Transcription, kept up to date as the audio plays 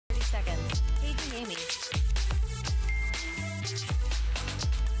Amy.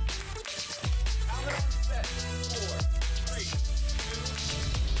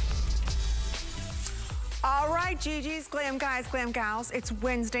 All right, Gigi's, glam guys, glam gals, it's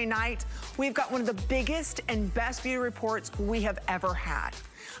Wednesday night. We've got one of the biggest and best beauty reports we have ever had.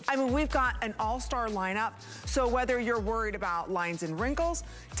 I mean, we've got an all-star lineup, so whether you're worried about lines and wrinkles,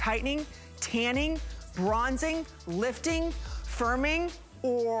 tightening, tanning, bronzing, lifting, firming,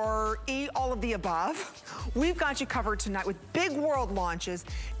 or all of the above, we've got you covered tonight with big world launches,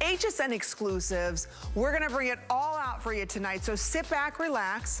 HSN exclusives. We're gonna bring it all out for you tonight, so sit back,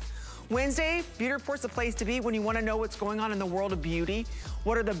 relax. Wednesday, Beauty Report's the place to be when you want to know what's going on in the world of beauty.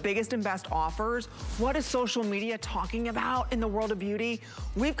 What are the biggest and best offers? What is social media talking about in the world of beauty?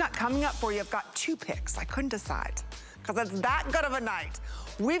 We've got coming up for you, I've got 2 picks. I couldn't decide because it's that good of a night.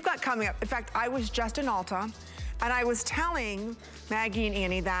 We've got coming up, in fact, I was just in Ulta and I was telling Maggie and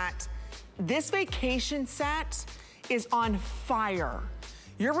Annie that this vacation set is on fire.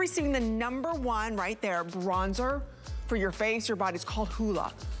 You're receiving the #1 right there, bronzer for your face, your body. It's called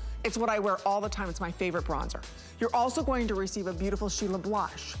Hula. It's what I wear all the time. It's my favorite bronzer. You're also going to receive a beautiful Sheila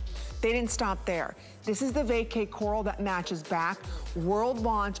blush. They didn't stop there. This is the Vacay Coral that matches back. World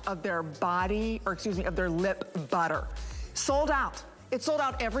launch of their of their lip butter. Sold out. It's sold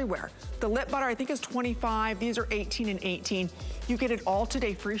out everywhere. The lip butter, I think, is $25. These are $18 and $18. You get it all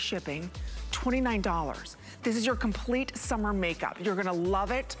today, free shipping, $29. This is your complete summer makeup. You're gonna love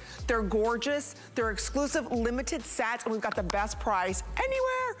it. They're gorgeous. They're exclusive limited sets, and we've got the best price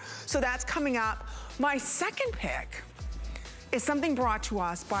anywhere. So that's coming up. My second pick is something brought to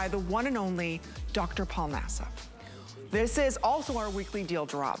us by the one and only Dr. Paul Nassif. This is also our weekly deal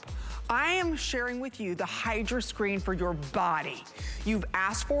drop. I am sharing with you the Hydra Screen for your body. You've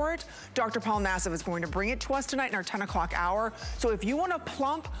asked for it. Dr. Paul Nassif is going to bring it to us tonight in our 10 o'clock hour. So if you want to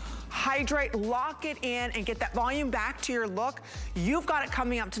plump, hydrate, lock it in, and get that volume back to your look, you've got it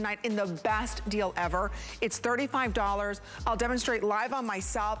coming up tonight in the best deal ever. It's $35. I'll demonstrate live on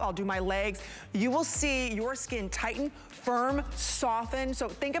myself. I'll do my legs. You will see your skin tighten, firm, soften. So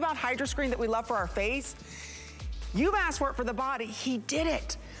think about Hydra Screen that we love for our face. You've asked for it for the body. He did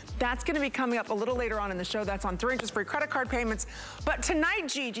it. That's gonna be coming up a little later on in the show. That's on 3 interest-free credit card payments. But tonight,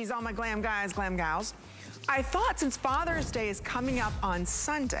 Gigi's, all my glam guys, glam gals, I thought since Father's Day is coming up on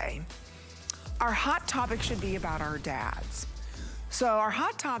Sunday, our hot topic should be about our dads. So our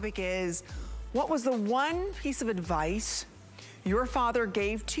hot topic is, what was the one piece of advice your father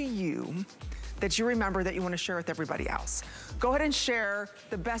gave to you that you remember that you want to share with everybody else? Go ahead and share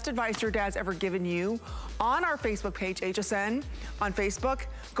the best advice your dad's ever given you on our Facebook page, HSN, on Facebook.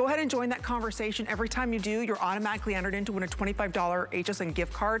 Go ahead and join that conversation. Every time you do, you're automatically entered into win a $25 HSN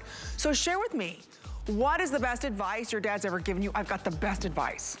gift card. So share with me, what is the best advice your dad's ever given you? I've got the best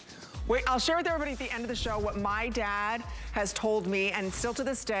advice. Wait, I'll share with everybody at the end of the show what my dad has told me, and still to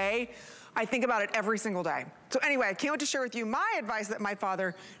this day, I think about it every single day. So anyway, I can't wait to share with you my advice that my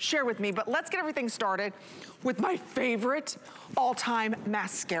father shared with me, but let's get everything started with my favorite all-time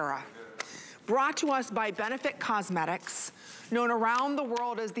mascara. Brought to us by Benefit Cosmetics, known around the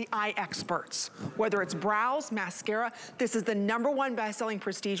world as the eye experts. Whether it's brows, mascara, this is the #1 best-selling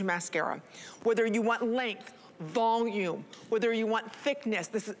prestige mascara. Whether you want length, volume, whether you want thickness.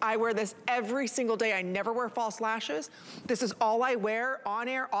 I wear this every single day. I never wear false lashes. This is all I wear, on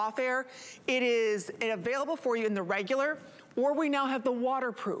air, off air. It is available for you in the regular, or we now have the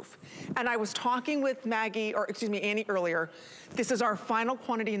waterproof. And I was talking with Annie earlier. This is our final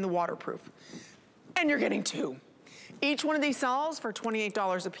quantity in the waterproof. And you're getting 2. Each one of these sells for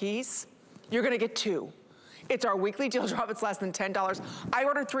 $28 a piece. You're gonna get 2. It's our weekly deal drop. It's less than $10. I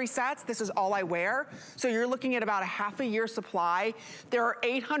ordered 3 sets. This is all I wear. So you're looking at about a half a year supply. There are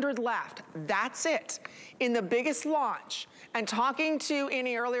 800 left. That's it. In the biggest launch. And talking to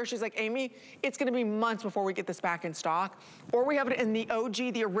Annie earlier, she's like, Amy, it's gonna be months before we get this back in stock. Or we have it in the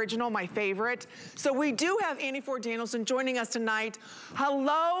OG, the original, my favorite. So we do have Annie Ford Danielson joining us tonight.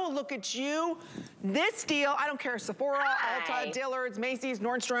 Hello, look at you. This deal, I don't care, Sephora, Hi. Ulta, Dillard's, Macy's,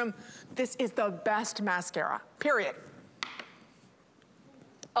 Nordstrom, this is the best mascara, period.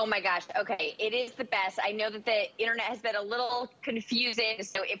 Oh my gosh, okay, it is the best. I know that the internet has been a little confusing,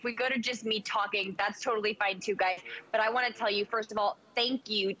 so if we go to just me talking, that's totally fine too, guys. But I want to tell you, first of all, thank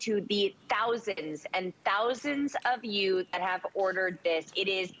you to the thousands and thousands of you that have ordered this. It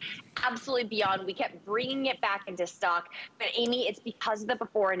is absolutely beyond. We kept bringing it back into stock, but Amy, it's because of the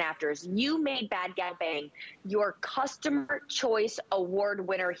before and afters. You made Bad Gal Bang your Customer Choice Award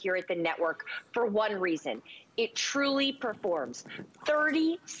winner here at the network for one reason. It truly performs.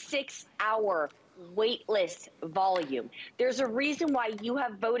 36-hour weightless volume. There's a reason why you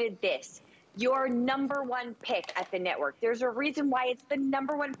have voted this your #1 pick at the network. There's a reason why it's the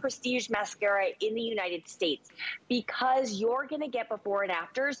 #1 prestige mascara in the United States, because you're gonna get before and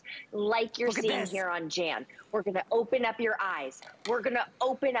afters like you're seeing here on Jan. We're gonna open up your eyes. We're gonna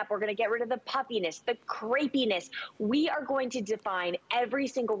open up, we're gonna get rid of the puffiness, the crepiness. We are going to define every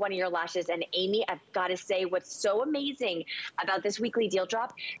single one of your lashes. And Amy, I've gotta say, what's so amazing about this weekly deal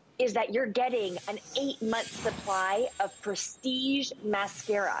drop is that you're getting an 8-month supply of prestige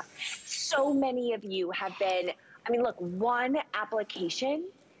mascara. So many of you have been, I mean, look, one application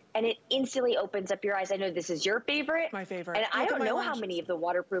and it instantly opens up your eyes. I know this is your favorite. My favorite. And I don't know how many of the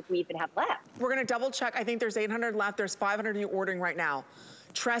waterproof we even have left. We're gonna double check. I think there's 800 left. There's 500 of you ordering right now.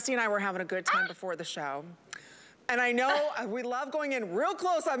 Tressie and I were having a good time before the show. And I know we love going in real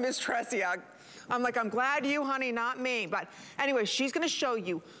close on Miss Tressie. I'm like, I'm glad you, honey, not me. But anyway, she's gonna show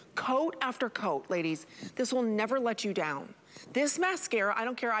you coat after coat, ladies. This will never let you down. This mascara, I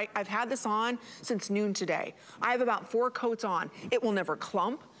don't care, I've had this on since noon today. I have about 4 coats on. It will never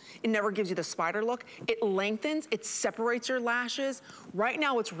clump. It never gives you the spider look. It lengthens, it separates your lashes. Right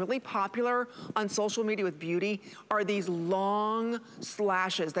now, what's really popular on social media with beauty are these long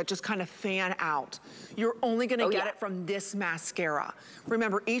lashes that just kind of fan out. You're only gonna get it from this mascara.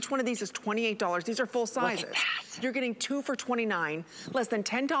 Remember, each one of these is $28. These are full sizes. You're getting 2 for $29. Less than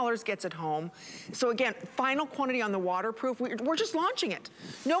 $10 gets it home. So again, final quantity on the waterproof. We're just launching it.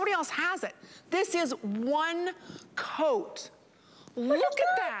 Nobody else has it. This is 1 coat. Look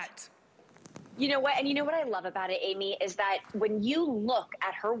at that. You know what? And you know what I love about it, Amy, is that when you look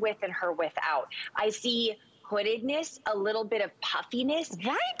at her with and her without, I see hoodedness, a little bit of puffiness.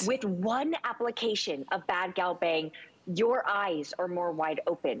 Right. With one application of Bad Gal Bang, your eyes are more wide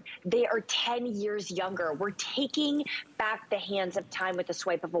open. They are 10 years younger. We're taking back the hands of time with the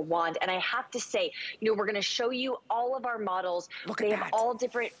swipe of a wand. And I have to say, you know, we're going to show you all of our models. They have all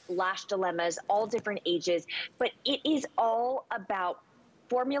different lash dilemmas, all different ages, but it is all about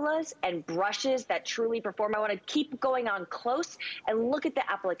formulas and brushes that truly perform. I want to keep going on close and look at the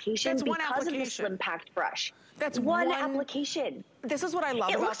application because of the slim packed brush. That's one application. This is what I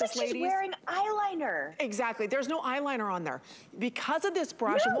love about this, ladies. She's wearing eyeliner. Exactly. There's no eyeliner on there. Because of this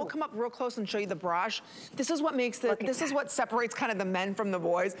brush, and we'll come up real close and show you the brush. This is what makes this is what separates kind of the men from the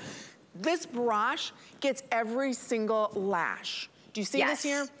boys. This brush gets every single lash. Do you see this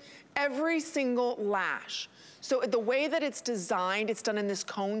here? Every single lash. So the way that it's designed, it's done in this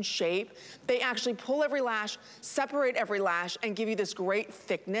cone shape. They actually pull every lash, separate every lash, and give you this great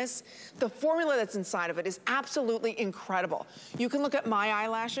thickness. The formula that's inside of it is absolutely incredible. You can look at my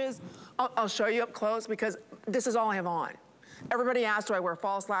eyelashes. I'll show you up close because this is all I have on. Everybody asks, do I wear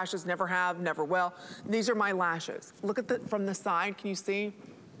false lashes? Never have, never will. These are my lashes. Look at from the side, can you see?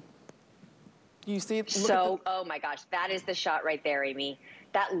 Can you see? So, oh my gosh, that is the shot right there, Amy.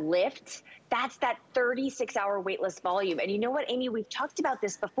 That lift, that's that 36-hour weightless volume. And you know what, Amy, we've talked about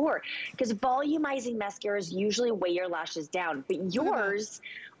this before, because volumizing mascaras usually weigh your lashes down, but yours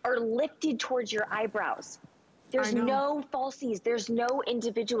are lifted towards your eyebrows. There's no falsies, there's no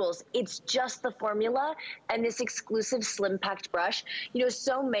individuals. It's just the formula and this exclusive slim packed brush. You know,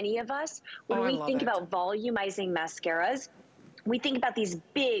 so many of us, when we think about volumizing mascaras, we think about these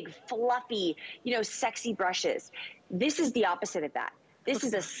big, fluffy, you know, sexy brushes. This is the opposite of that. This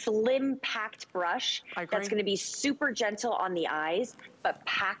is a slim packed brush that's going to be super gentle on the eyes, but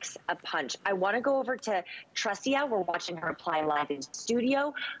packs a punch. I want to go over to Tressie. We're watching her apply live in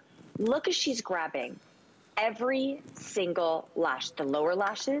studio. Look as she's grabbing every single lash, the lower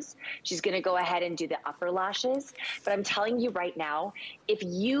lashes. She's going to go ahead and do the upper lashes. But I'm telling you right now, if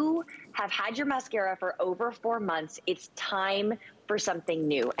you have had your mascara for over 4 months, it's time for something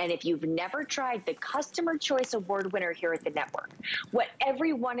new. And if you've never tried the Customer Choice Award winner here at the network, what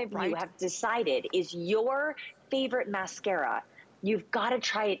every one of you have decided is your favorite mascara, you've got to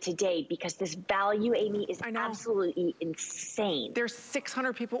try it today because this value, Amy, is absolutely insane. There's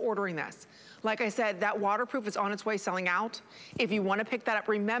 600 people ordering this. Like I said, that waterproof is on its way selling out. If you want to pick that up,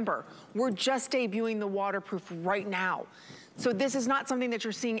 remember, we're just debuting the waterproof right now. So this is not something that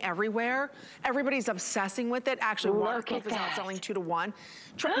you're seeing everywhere. Everybody's obsessing with it. Actually, waterproof is not selling 2 to 1.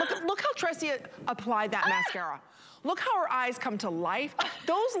 Look how Tressie applied that mascara. Look how her eyes come to life.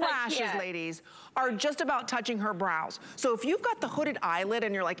 Those lashes, ladies, are just about touching her brows. So if you've got the hooded eyelid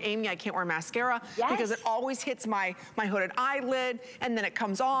and you're like, Amy, I can't wear mascara because it always hits my hooded eyelid and then it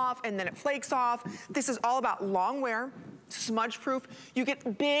comes off and then it flakes off. This is all about long wear, smudge proof. You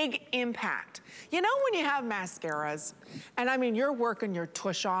get big impact. You know when you have mascaras, and I mean, you're working your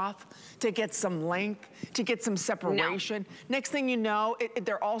tush off to get some length, to get some separation. Next thing you know,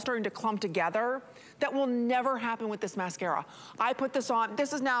 they're all starting to clump together. That will never happen with this mascara. I put this on,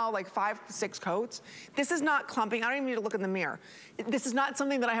 this is now like 5, 6 coats. This is not clumping. I don't even need to look in the mirror. This is not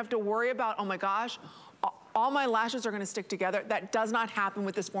something that I have to worry about, oh my gosh, all my lashes are gonna stick together. That does not happen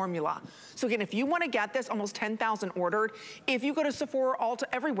with this formula. So again, if you wanna get this, almost 10,000 ordered. If you go to Sephora, Ulta,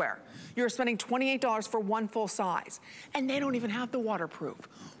 everywhere, you're spending $28 for one full size. And they don't even have the waterproof.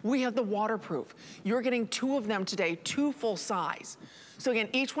 We have the waterproof. You're getting 2 of them today, 2 full size. So again,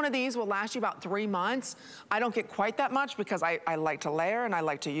 each one of these will last you about 3 months. I don't get quite that much because I like to layer and I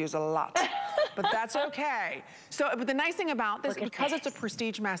like to use a lot. But that's okay. So, but the nice thing about this, because it's a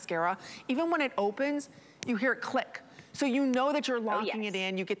prestige mascara, even when it opens, you hear it click. So you know that you're locking it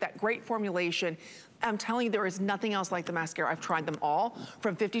in, you get that great formulation. I'm telling you, there is nothing else like the mascara. I've tried them all,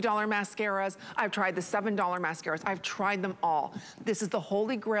 from $50 mascaras. I've tried the $7 mascaras. I've tried them all. This is the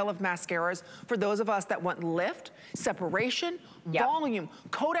holy grail of mascaras for those of us that want lift, separation, volume,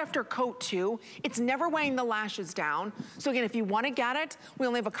 coat after coat too. It's never weighing the lashes down. So again, if you want to get it, we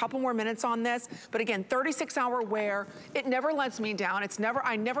only have a couple more minutes on this. But again, 36-hour wear. It never lets me down.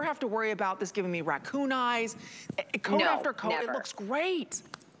 I never have to worry about this giving me raccoon eyes. Coat after coat, it looks great.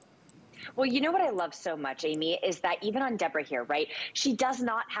 Well, you know what I love so much, Amy, is that even on Deborah here, right? She does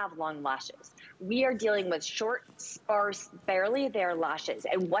not have long lashes. We are dealing with short, sparse, barely there lashes.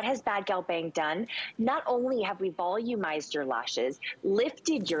 And what has Bad Gal Bang done? Not only have we volumized your lashes,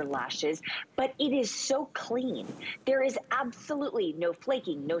 lifted your lashes, but it is so clean. There is absolutely no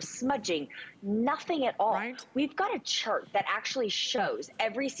flaking, no smudging, nothing at all. Right. We've got a chart that actually shows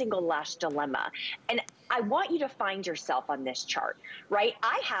every single lash dilemma. And I want you to find yourself on this chart, right?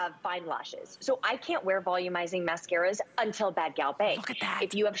 I have fine lashes, so I can't wear volumizing mascaras until Bad Gal Bang. Look at that.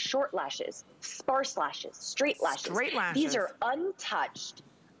 If you have short lashes, sparse lashes, straight lashes, these are untouched,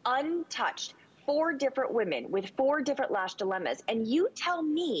 4 different women with 4 different lash dilemmas. And you tell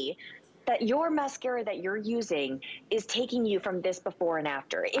me that your mascara that you're using is taking you from this before and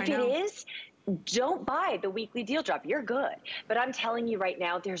after. If it is, don't buy the weekly deal drop. You're good. But I'm telling you right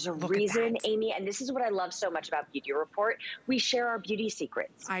now, there's a reason, Amy, and this is what I love so much about Beauty Report. We share our beauty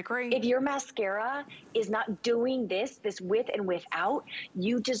secrets. I agree. If your mascara is not doing this with and without,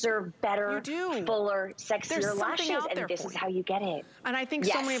 you deserve better, fuller, sexier lashes, and this is how you get it. And I think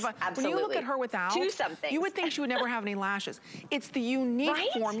so many of us, when you look at her without, you would think she would never have any lashes. It's the unique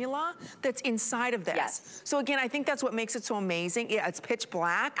formula that's inside of this. So again, I think that's what makes it so amazing. Yeah, it's pitch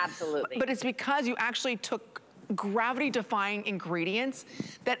black. Absolutely. But it's because you actually took gravity-defying ingredients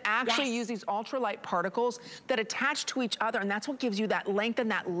that actually use these ultralight particles that attach to each other, and that's what gives you that length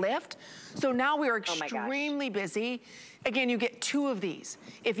and that lift. So now we are extremely busy. Again, you get 2 of these.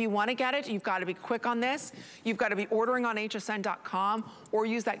 If you want to get it, you've got to be quick on this. You've got to be ordering on hsn.com or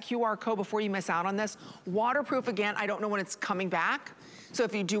use that QR code before you miss out on this. Waterproof, again, I don't know when it's coming back. So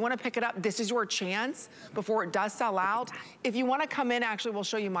if you do want to pick it up, this is your chance before it does sell out. If you want to come in, actually, we'll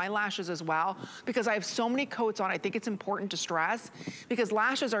show you my lashes as well, because I have so many coats on. I think it's important to stress, because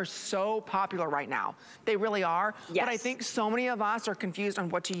lashes are so popular right now. They really are. But I think so many of us are confused on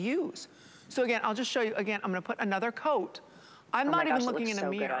what to use. So again, I'll just show you, again, I'm going to put another coat. I'm not even looking in a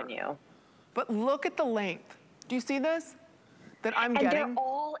mirror. Good on you. But look at the length. Do you see this? That I'm getting. And they're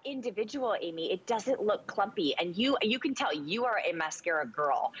all individual, Amy. It doesn't look clumpy. And you can tell you are a mascara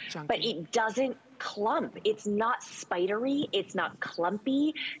girl. Junkie. But it doesn't clump. It's not spidery. It's not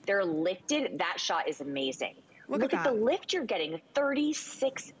clumpy. They're lifted. That shot is amazing. Look at the lift you're getting.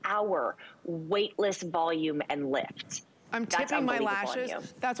 36-hour weightless volume and lift. I'm tipping my lashes.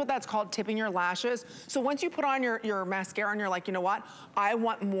 That's what that's called, tipping your lashes. So once you put on your mascara and you're like, you know what? I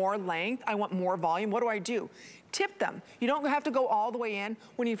want more length. I want more volume. What do? Tip them. You don't have to go all the way in.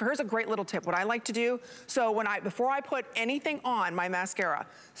 Here's a great little tip. What I like to do, so before I put anything on my mascara,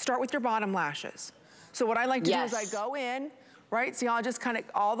 start with your bottom lashes. So what I like to do is I go in, right? See, I'll just kind of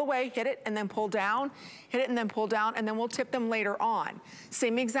all the way, hit it and then pull down, hit it and then pull down, and then we'll tip them later on.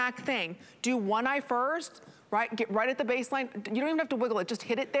 Same exact thing. Do one eye first, right? Get right at the baseline. You don't even have to wiggle it. Just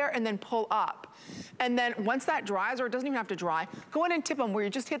hit it there and then pull up. And then once that dries, or it doesn't even have to dry, go in and tip them where you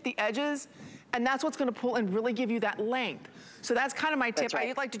just hit the edges, and that's what's gonna pull and really give you that length. So that's kind of my tip.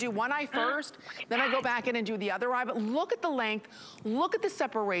 I like to do one eye first, then I go back in and do the other eye, but look at the length, look at the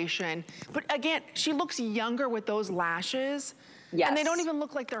separation. But again, she looks younger with those lashes, and they don't even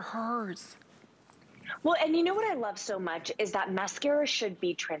look like they're hers. Well, and you know what I love so much is that mascara should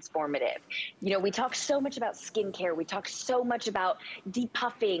be transformative. You know, we talk so much about skincare. We talk so much about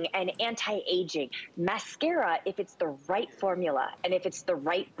depuffing and anti-aging. Mascara, if it's the right formula and if it's the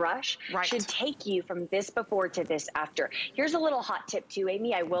right brush, should take you from this before to this after. Here's a little hot tip too,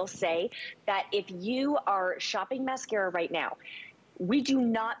 Amy. I will say that if you are shopping mascara right now, we do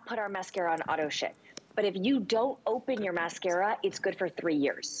not put our mascara on auto ship. But if you don't open your mascara, it's good for 3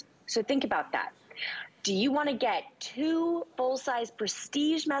 years. So think about that. Do you want to get 2 full-size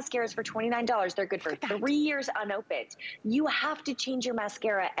prestige mascaras for $29? They're good for 3 years unopened. You have to change your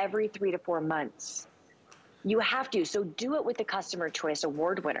mascara every 3 to 4 months. You have to. So do it with the Customer Choice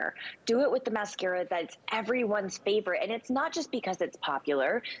Award winner. Do it with the mascara that's everyone's favorite. And it's not just because it's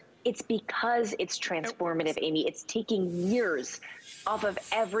popular. It's because it's transformative, Amy. It's taking years off of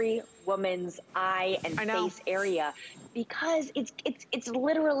every woman's eye and face area because it's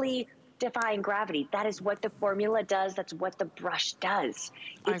literally defying gravity. That is what the formula does. That's what the brush does.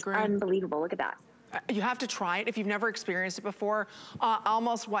 It's unbelievable. Look at that. You have to try it if you've never experienced it before.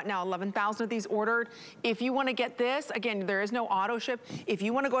 Almost, what now, 11,000 of these ordered. If you want to get this, again, there is no auto ship. If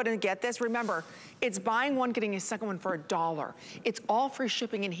you want to go ahead and get this, remember, it's buying one, getting a second one for $1. It's all free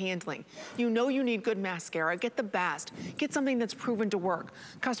shipping and handling. You know you need good mascara. Get the best. Get something that's proven to work.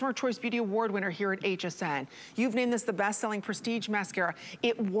 Customer Choice Beauty Award winner here at HSN. You've named this the best-selling prestige mascara.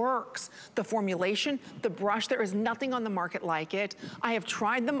 It works. The formulation, the brush, there is nothing on the market like it. I have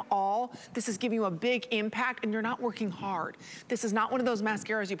tried them all. This is giving you a big impact and you're not working hard. This is not one of those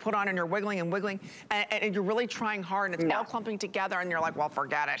mascaras you put on and you're wiggling and wiggling and you're really trying hard and it's all clumping together and you're like, well,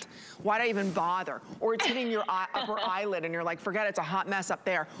 forget it. Why'd I even bother? Or it's hitting your upper eyelid and you're like, forget it, it's a hot mess up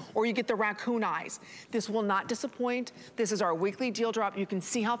there. Or you get the raccoon eyes. This will not disappoint. This is our weekly deal drop. You can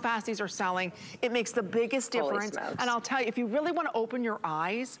see how fast these are selling. It makes the biggest difference. And I'll tell you, if you really want to open your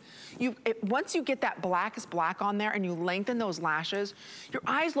eyes, once you get that blackest black on there and you lengthen those lashes, your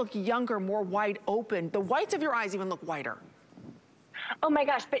eyes look younger, more wide open. The whites of your eyes even look whiter. Oh my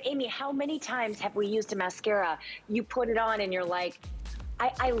gosh, but Amy, how many times have we used a mascara? You put it on and you're like,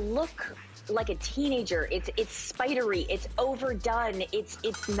 I look like a teenager. It's spidery, it's overdone,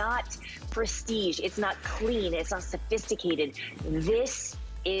 it's not prestige, it's not clean, it's not sophisticated. This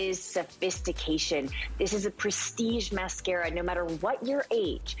is sophistication. This is a prestige mascara, no matter what your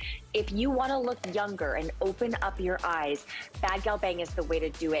age. If you want to look younger and open up your eyes, Bad Gal Bang is the way to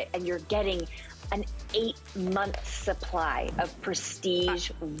do it. And you're getting an 8-month supply of prestige,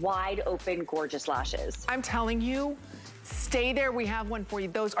 wide open, gorgeous lashes. I'm telling you, stay there. We have one for you.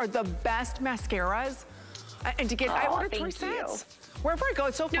 Those are the best mascaras. And to get, I ordered 3 sets. Wherever I go,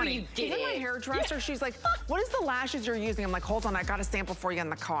 it's so funny. Even my hairdresser, she's like, what is the lashes you're using? I'm like, hold on, I got a sample for you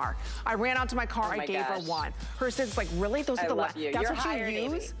in the car. I ran out to my car, I gave her one. Her assistant's like, really? Those are the lashes? That's what you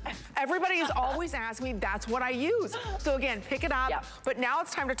use? Everybody is always asking me, that's what I use. So again, pick it up. But now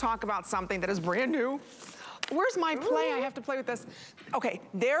it's time to talk about something that is brand new. Where's my play? I have to play with this. Okay,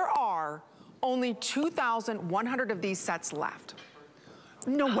 there are only 2,100 of these sets left.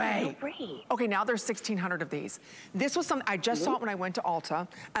 No way. No way. Okay, now there's 1,600 of these. This was something, I just saw it when I went to Ulta,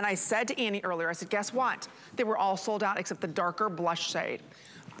 and I said to Annie earlier, I said, guess what? They were all sold out except the darker blush shade.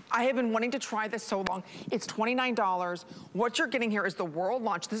 I have been wanting to try this so long. It's $29. What you're getting here is the world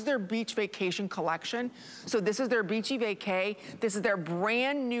launch. This is their beach vacation collection. So this is their beachy vacay. This is their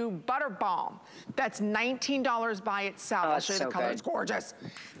brand new Butter Balm. That's $19 by itself. I'll show you the color, it's gorgeous.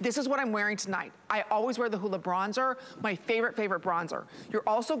 This is what I'm wearing tonight. I always wear the Hoola bronzer, my favorite bronzer. You're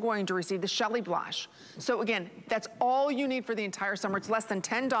also going to receive the Shelly blush. So again, that's all you need for the entire summer. It's less than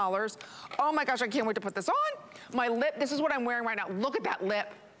 $10. Oh my gosh, I can't wait to put this on. My lip, this is what I'm wearing right now. Look at that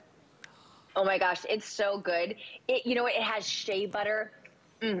lip. Oh my gosh, it's so good. You know, it has shea butter.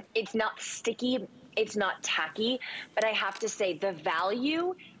 It's not sticky, it's not tacky, but I have to say the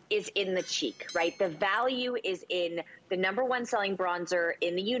value is in the cheek, right? The value is in the #1 selling bronzer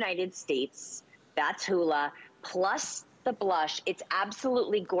in the United States. That's Hoola, plus the blush. It's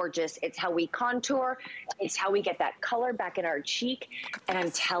absolutely gorgeous. It's how we contour. It's how we get that color back in our cheek. And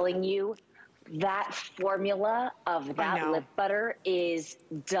I'm telling you, that formula of that lip butter is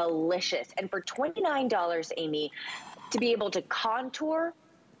delicious. And for $29, Amy, to be able to contour,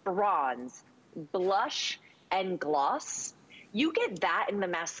 bronze, blush, and gloss, you get that in the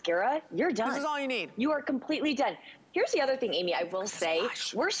mascara, you're done. This is all you need. You are completely done. Here's the other thing, Amy, I will say,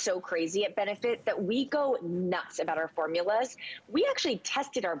 we're so crazy at Benefit that we go nuts about our formulas. We actually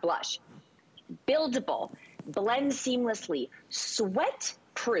tested our blush. Buildable, blends seamlessly, sweat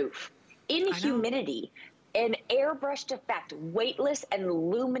proof, in humidity, an airbrushed effect, weightless and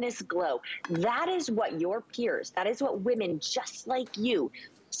luminous glow. That is what your peers, that is what women just like you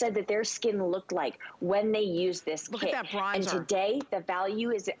said that their skin looked like when they used this kit. Look at that bronzer. And today, the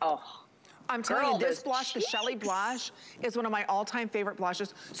value is, I'm telling you, this blush, the Shelly blush, is one of my all-time favorite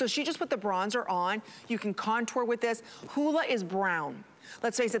blushes. So she just put the bronzer on. You can contour with this. Hoola is brown.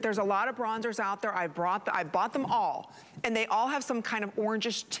 Let's face it, there's a lot of bronzers out there. I bought them all, and they all have some kind of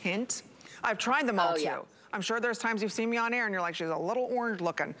orangish tint. I've tried them all too. I'm sure there's times you've seen me on air and you're like, she's a little orange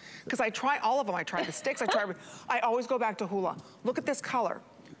looking. Because I try all of them. I tried the sticks, I always go back to Hula. Look at this color.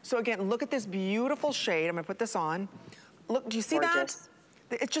 So again, look at this beautiful shade. I'm gonna put this on. Look, do you see Gorgeous.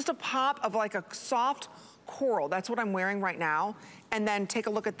 that? It's just a pop of like a soft coral. That's what I'm wearing right now. And then take a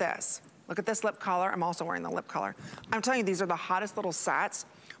look at this. Look at this lip color. I'm also wearing the lip color. I'm telling you, these are the hottest little sets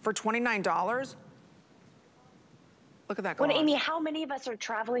for $29. Look at that gloss. Well, Amy, how many of us are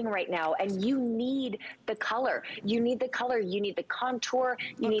traveling right now and you need the color? You need the color, you need the contour,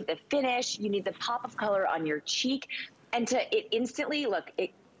 you need the finish, you need the pop of color on your cheek. And it instantly, look,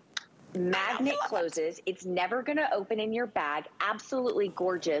 it magnet closes. It's never gonna open in your bag. Absolutely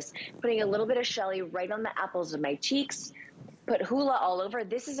gorgeous. Putting a little bit of Shelly right on the apples of my cheeks. Put Hula all over.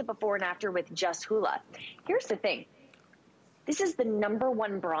 This is a before and after with just Hula. Here's the thing. This is the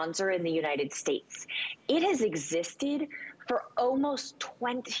 #1 bronzer in the United States. It has existed for almost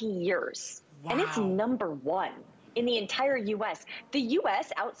 20 years. Wow. And it's #1 in the entire US. The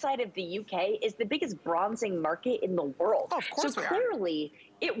US, outside of the UK, is the biggest bronzing market in the world. Oh, of course so clearly,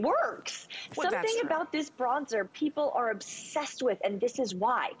 it works. Well, something about this bronzer people are obsessed with, and this is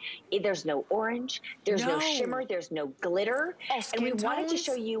why. There's no orange, there's no shimmer, there's no glitter. And we wanted to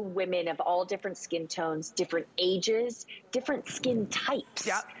show you women of all different skin tones, different ages, different skin types.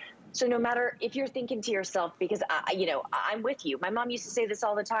 Yep. So no matter if you're thinking to yourself, because I'm with you. My mom used to say this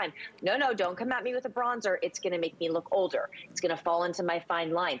all the time. No, don't come at me with a bronzer. It's going to make me look older. It's going to fall into my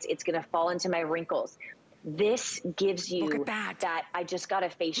fine lines. It's going to fall into my wrinkles. This gives you that I just got a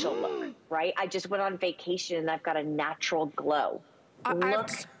facial look, right? I just went on vacation and I've got a natural glow. Look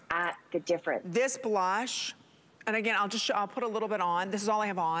at the difference. This blush, and again, I'll put a little bit on. This is all I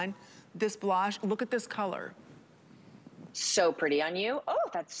have on. This blush, look at this color. So pretty on you. Oh,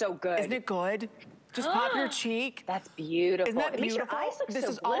 that's so good. Isn't it good? Just pop your cheek. That's beautiful. Isn't that beautiful? It makes your eyes look this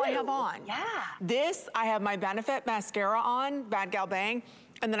so is blue. all I have on. Yeah. This, I have my Benefit mascara on, Bad Gal Bang,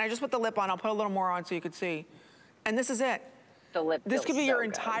 and then I just put the lip on. I'll put a little more on so you could see. And this is it. The lip This could be your good.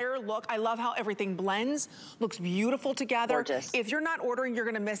 entire look. I love how everything blends, looks beautiful together. Gorgeous. If you're not ordering, you're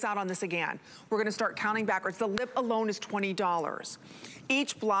gonna miss out on this again. We're gonna start counting backwards. The lip alone is $20.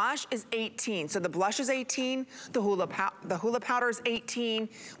 Each blush is $18. So the blush is $18, the Hula powder is $18.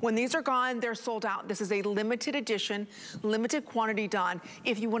 When these are gone, they're sold out. This is a limited edition, limited quantity done.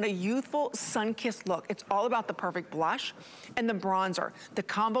 If you want a youthful, sun-kissed look, it's all about the perfect blush and the bronzer. The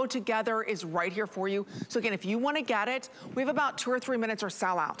combo together is right here for you. So again, if you wanna get it, we have about 2 or 3 minutes or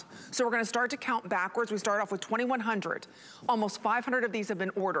sell out. So we're gonna start to count backwards. We start off with 2,100. Almost 500 of these have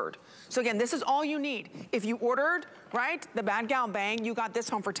been ordered. So again, this is all you need. If you ordered, right, the Bad Gal Bang, you got this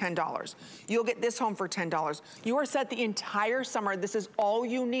home for $10. You'll get this home for $10. You are set the entire summer. This is all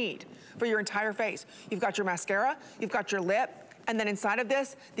you need for your entire face. You've got your mascara, you've got your lip, and then inside of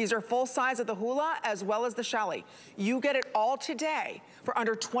this, these are full size of the Hula as well as the Shelly. You get it all today for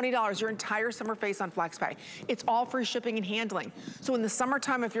under $20, your entire summer face on FlexPay. It's all free shipping and handling. So in the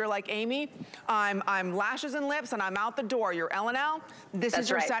summertime, if you're like Amy, I'm lashes and lips and I'm out the door, you're L&L, this is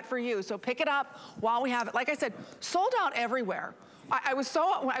your set for you. So pick it up while we have it. Like I said, sold out everywhere. I was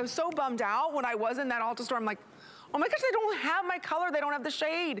so bummed out when I was in that Ulta store. I'm like, oh my gosh, they don't have my color. They don't have the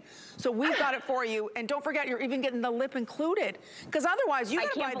shade. So we've got it for you. And don't forget, you're even getting the lip included. Because otherwise, you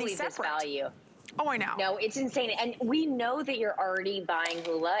gotta buy these separate. I can't believe this value. Oh, I know. No, it's insane. And we know that you're already buying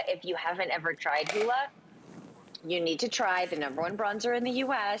Hula. If you haven't ever tried Hula, you need to try the #1 bronzer in the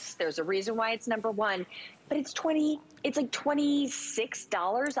US. There's a reason why it's #1. But it's like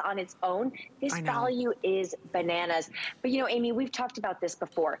 $26 on its own. This value is bananas. But Amy, we've talked about this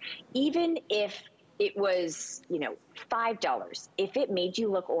before. Even if it was, $5, if it made you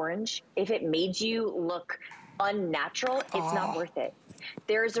look orange, if it made you look unnatural, it's not worth it.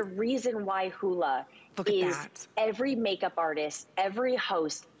 There's a reason why Hula is every makeup artist, every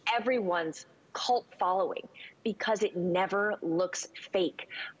host, everyone's cult following, because it never looks fake.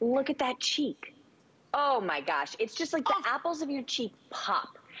 Look at that cheek. Oh my gosh. It's just like the apples of your cheek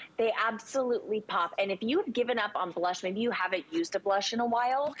pop. They absolutely pop. And if you have given up on blush, maybe you haven't used a blush in a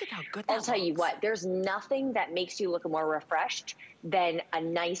while. Look at how good that I'll tell you what, there's nothing that makes you look more refreshed than a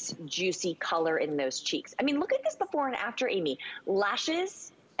nice, juicy color in those cheeks. I mean, look at this before and after, Amy.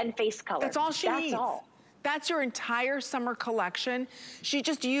 Lashes and face color. That's all she needs. That's all. That's your entire summer collection. She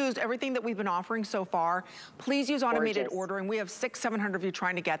just used everything that we've been offering so far. Please use automated ordering. We have 600-700 of you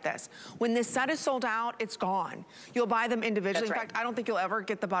trying to get this. When this set is sold out, it's gone. You'll buy them individually. In fact, I don't think you'll ever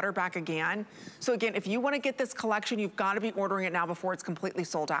get the butter back again. So again, if you want to get this collection, you've got to be ordering it now before it's completely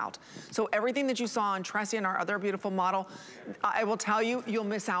sold out. So everything that you saw on Tressie and our other beautiful model, I will tell you, you'll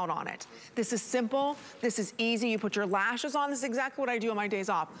miss out on it. This is simple. This is easy. You put your lashes on. This is exactly what I do on my days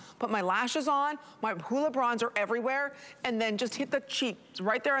off. Put my lashes on, my Hula the bronzer everywhere, and then just hit the cheeks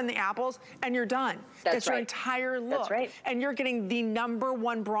right there in the apples, and you're done. That's your entire look. That's right. And you're getting the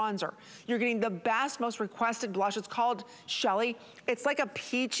 #1 bronzer. You're getting the best, most requested blush. It's called Shelly. It's like a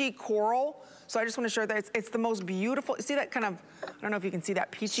peachy coral. So I just want to show that it's the most beautiful. See that kind of, I don't know if you can see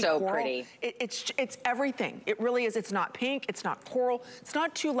that peachy coral. So pretty. It's everything. It really is. It's not pink. It's not coral. It's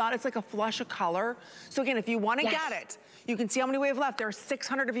not too loud. It's like a flush of color. So again, if you want to get it, you can see how many we have left. There are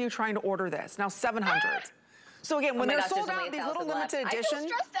 600 of you trying to order this. Now 700. So again, when they're sold out, these little limited editions. I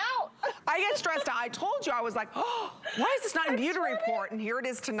get stressed out. I get stressed out. I told you, I was like, oh, why is this not in Beauty Report? And here it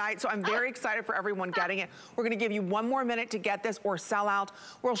is tonight. So I'm very excited for everyone getting it. We're gonna give you 1 more minute to get this or sell out.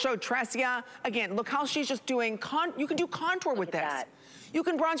 We'll show Tressia. Again, look how she's just doing, you can do contour with this. You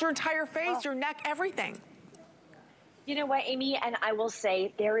can bronze your entire face, your neck, everything. You know what, Amy? And I will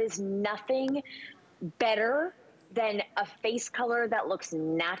say, there is nothing better than a face color that looks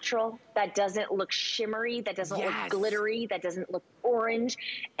natural, that doesn't look shimmery, that doesn't look glittery, that doesn't look orange.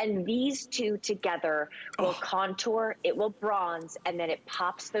 And these two together will contour, it will bronze, and then it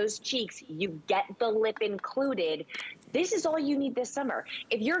pops those cheeks. You get the lip included. This is all you need this summer.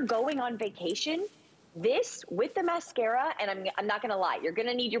 If you're going on vacation, this with the mascara, and I'm not gonna lie, you're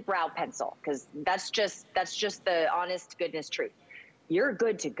gonna need your brow pencil, because that's just the honest goodness truth. You're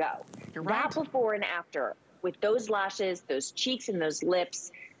good to go. You're right. That before and after, with those lashes, those cheeks, and those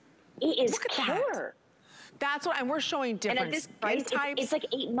lips, it is killer. That's what, and we're showing different and at this skin price, types. It's like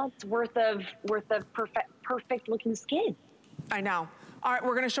 8 months worth of perfect looking skin. I know. All right,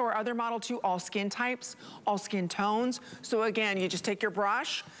 we're gonna show our other model too, all skin types, all skin tones. So again, you just take your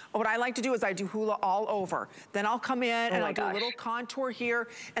brush. What I like to do is I do hula all over. Then I'll come in and I'll do a little contour here,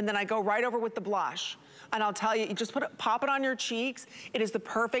 and then I go right over with the blush. And I'll tell you, you just pop it on your cheeks. It is the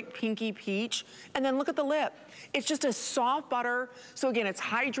perfect pinky peach. And then look at the lip. It's just a soft butter. So again, it's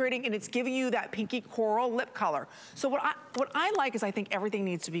hydrating and it's giving you that pinky coral lip color. So what I like is I think everything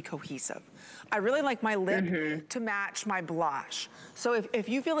needs to be cohesive. I really like my lip to match my blush. So if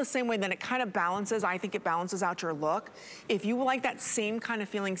you feel the same way, then it kind of balances. I think it balances out your look. If you like that same kind of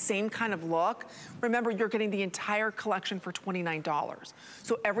feeling, same kind of look, remember you're getting the entire collection for $29.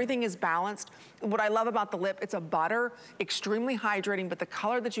 So everything is balanced. What I love about the lip, it's a butter, extremely hydrating, but the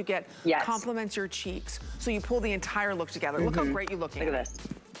color that you get complements your cheeks. So you pull the entire look together. Look how great you look. Look at this.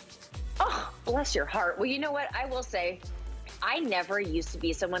 Oh, bless your heart. Well, you know what? I will say, I never used to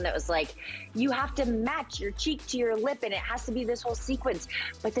be someone that was like, you have to match your cheek to your lip and it has to be this whole sequence.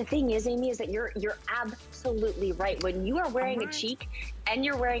 But the thing is, Amy, is that you're absolutely right. When you are wearing a cheek and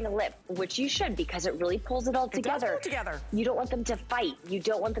you're wearing a lip, which you should because it really pulls it all together. It does pull together. You don't want them to fight. You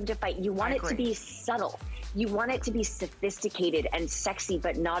don't want them to fight. You want it to be subtle. You want it to be sophisticated and sexy,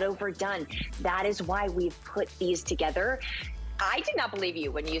 but not overdone. That is why we've put these together. I did not believe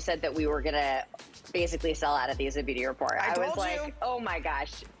you when you said that we were gonna basically sell out of these at Beauty Report. I was like, oh my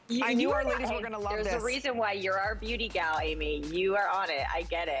gosh. I knew our ladies were gonna love this. There's a reason why you're our beauty gal, Amy. You are on it, I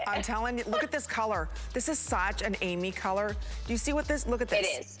get it. I'm telling you, look at this color. This is such an Amy color. Do you see what this, look at this.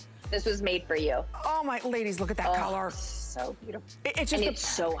 It is. This was made for you. Oh my, ladies, look at that color. So beautiful. It's just it's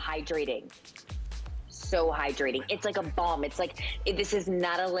so hydrating. So hydrating. It's like a balm. It's like, this is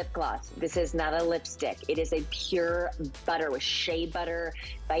not a lip gloss. This is not a lipstick. It is a pure butter with shea butter,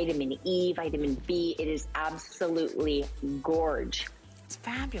 vitamin E, vitamin B. It is absolutely gorge. It's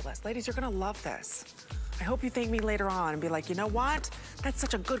fabulous. Ladies, you're gonna love this. I hope you thank me later on and be like, you know what? That's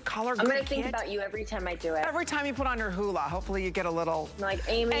such a good color. I'm gonna think about you every time I do it. Every time you put on your hula, hopefully you get a little. Like,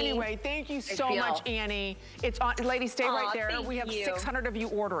 Amy. Anyway, thank you so much, Annie. It's on, ladies, stay right there. We have 600 of you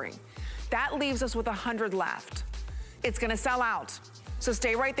ordering. That leaves us with 100 left. It's gonna sell out. So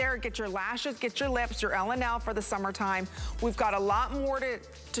stay right there, get your lashes, get your lips, your L&L for the summertime. We've got a lot more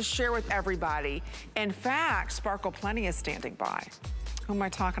to share with everybody. In fact, Sparkle Plenty is standing by. Who am I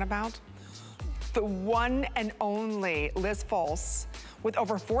talking about? The one and only Liz Fulse, with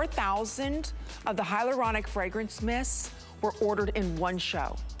over 4,000 of the hyaluronic fragrance mists were ordered in one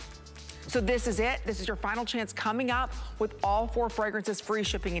show. So this is it. This is your final chance coming up with all 4 fragrances, free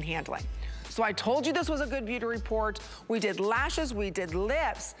shipping and handling. So I told you this was a good beauty report. We did lashes, we did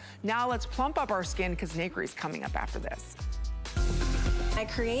lips. Now let's plump up our skin because Nakery's coming up after this. I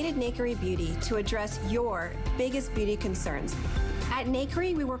created Nakery Beauty to address your biggest beauty concerns. At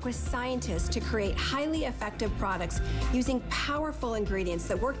Nakery, we work with scientists to create highly effective products using powerful ingredients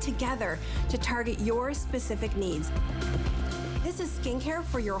that work together to target your specific needs. This is skincare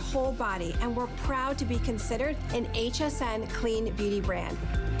for your whole body, and we're proud to be considered an HSN clean beauty brand.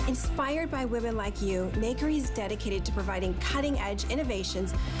 Inspired by women like you, Nakery is dedicated to providing cutting-edge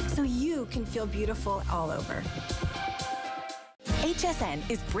innovations so you can feel beautiful all over. HSN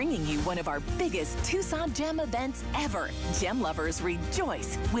is bringing you one of our biggest Tucson Gem events ever. Gem lovers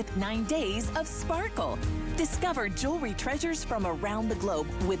rejoice with 9 days of sparkle. Discover jewelry treasures from around the globe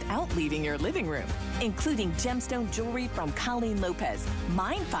without leaving your living room, including gemstone jewelry from Colleen Lopez,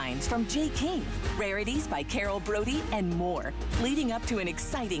 mine finds from Jay King, rarities by Carol Brody, and more, leading up to an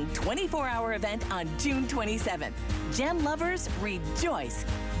exciting 24-hour event on June 27th. Gem lovers rejoice.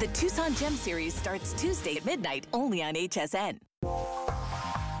 The Tucson Gem Series starts Tuesday at midnight only on HSN.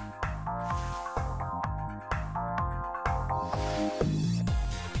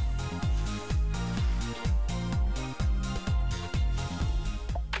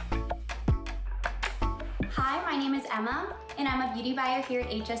 Hi, my name is Emma, and I'm a beauty buyer here at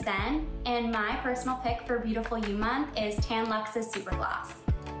HSN, and my personal pick for Beautiful You Month is Tan Luxe's Super Gloss.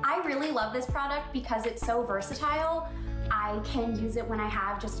 I really love this product because it's so versatile. I can use it when I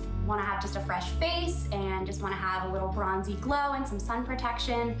want to have just a fresh face and just want to have a little bronzy glow and some sun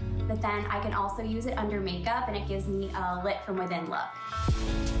protection, but then I can also use it under makeup and it gives me a lit from within look.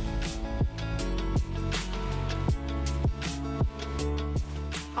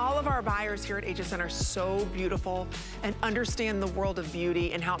 All of our buyers here at HSN are so beautiful and understand the world of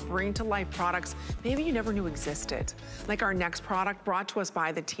beauty and help bring to life products maybe you never knew existed. Like our next product brought to us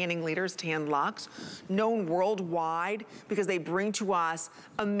by the tanning leaders, Tan Luxe, known worldwide because they bring to us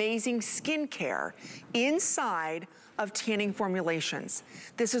amazing skincare inside of tanning formulations.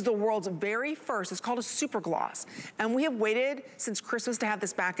 This is the world's very first, it's called a super gloss. And we have waited since Christmas to have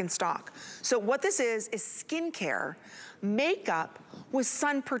this back in stock. So what this is skincare, makeup with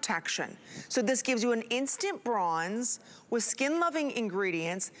sun protection. So this gives you an instant bronze with skin-loving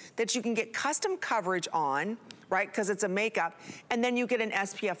ingredients that you can get custom coverage on, right, because it's a makeup, and then you get an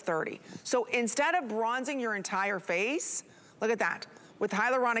SPF 30. So instead of bronzing your entire face, look at that, with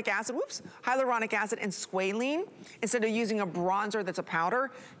hyaluronic acid, hyaluronic acid and squalene, instead of using a bronzer that's a powder,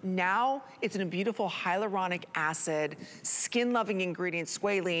 now it's in a beautiful hyaluronic acid, skin-loving ingredient,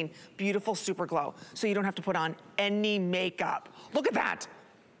 squalene, beautiful super glow. So you don't have to put on any makeup. Look at that.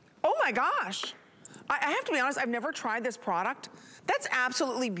 Oh my gosh. I have to be honest, I've never tried this product. That's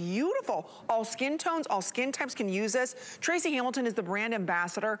absolutely beautiful. All skin tones, all skin types can use this. Tracy Hamilton is the brand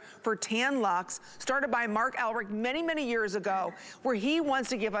ambassador for Tan Luxe, started by Mark Elric many, many years ago, where he wants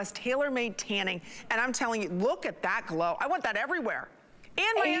to give us tailor-made tanning. And I'm telling you, look at that glow. I want that everywhere. And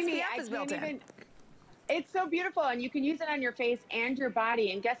my SPF is built in. It's so beautiful, and you can use it on your face and your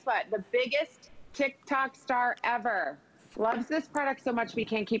body. And guess what? The biggest TikTok star ever loves this product so much we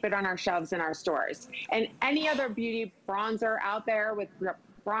can't keep it on our shelves in our stores. And any other beauty bronzer out there with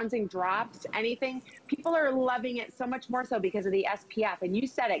bronzing drops, anything, people are loving it so much more so because of the SPF. And you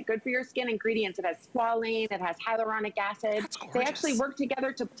said it, good for your skin ingredients. It has squalane, it has hyaluronic acid. They actually work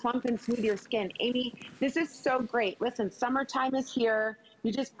together to plump and smooth your skin. Amy, this is so great. Listen, summertime is here.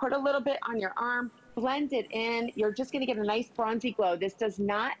 You just put a little bit on your arm, blend it in. You're just gonna get a nice bronzy glow. This does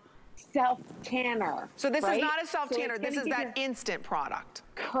not self-tanner. So this is not a self-tanner, this is that instant product.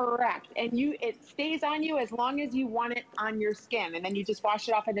 Correct. And it stays on you as long as you want it on your skin, and then you just wash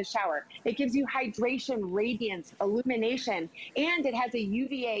it off in the shower. It gives you hydration, radiance, illumination, and it has a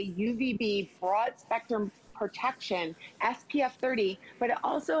UVA, UVB, broad spectrum protection, SPF 30, but it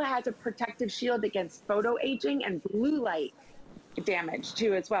also has a protective shield against photo aging and blue light damage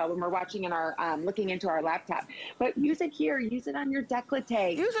too as well when we're watching in our looking into our laptop. But use it here, use it on your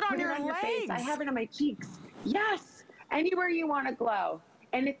décolleté, use it on your legs. Face. I have it on my cheeks. Yes, anywhere you want to glow.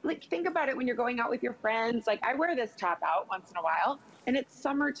 And like, think about it when you're going out with your friends. Like, I wear this top out once in a while, and it's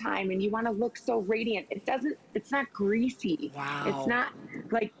summertime and you want to look so radiant. It's not greasy. Wow. It's not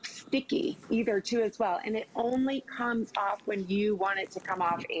like sticky either too as well. And it only comes off when you want it to come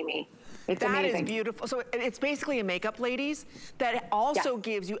off, Amy. It's amazing. That is beautiful. So it's basically a makeup, ladies, that also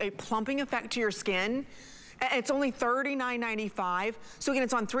gives you a plumping effect to your skin. It's only $39.95. So again,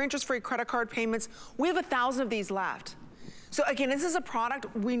 it's on 3 interest-free credit card payments. We have 1,000 of these left. So again, this is a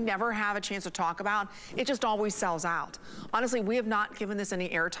product we never have a chance to talk about. It just always sells out. Honestly, we have not given this any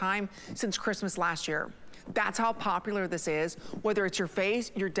airtime since Christmas last year. That's how popular this is. Whether it's your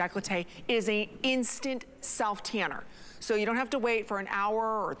face, your décolleté, it is an instant self-tanner. So you don't have to wait for an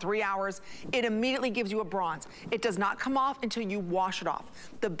hour or 3 hours. It immediately gives you a bronze. It does not come off until you wash it off.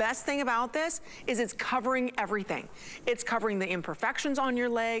 The best thing about this is it's covering everything. It's covering the imperfections on your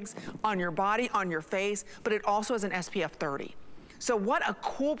legs, on your body, on your face, but it also has an SPF 30. So what a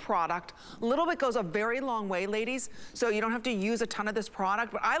cool product. A little bit goes a very long way, ladies, so you don't have to use a ton of this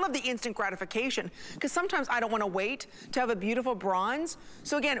product. But I love the instant gratification because sometimes I don't want to wait to have a beautiful bronze.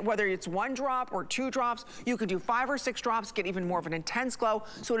 So again, whether it's 1 drop or 2 drops, you could do 5 or 6 drops, get even more of an intense glow.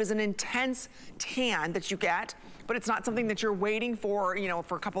 So it is an intense tan that you get. but it's not something that you're waiting for, you know,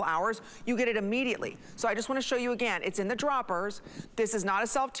 for a couple hours. You get it immediately. So I just want to show you again, it's in the droppers. This is not a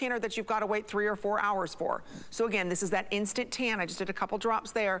self-tanner that you've got to wait 3 or 4 hours for. So again, this is that instant tan. I just did a couple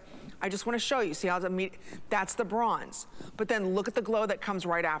drops there. I just want to show you, see how that's the bronze. But then look at the glow that comes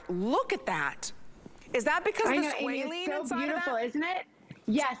right after. Look at that. Is that because the squalene it's so inside beautiful, of that? Isn't it?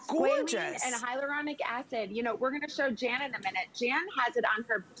 Yes, Gorgeous. squalene and hyaluronic acid. You know, we're going to show Jan in a minute. Jan has it on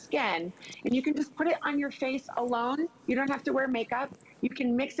her skin, and you can just put it on your face alone. You don't have to wear makeup. You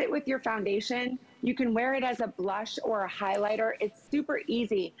can mix it with your foundation. You can wear it as a blush or a highlighter. It's super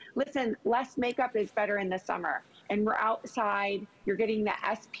easy. Listen, less makeup is better in the summer. And we're outside. You're getting the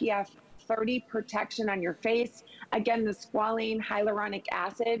SPF 30 protection on your face. Again, the squalene, hyaluronic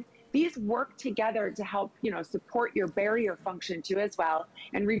acid. These work together to help, you know, support your barrier function too as well,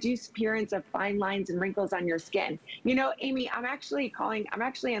 and reduce appearance of fine lines and wrinkles on your skin. You know, Amy, I'm actually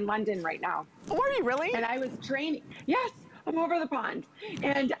in London right now. Oh, are you really? And I was training. Yes, I'm over the pond.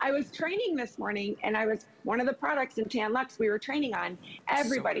 And I was training this morning, and I was one of the products in Tan Luxe we were training on.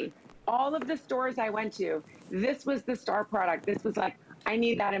 Everybody, all of the stores I went to, this was the star product. This was like, I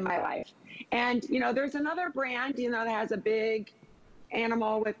need that in my life. And, you know, there's another brand, you know, that has a big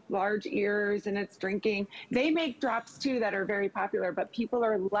animal with large ears and it's drinking. They make drops too that are very popular, but people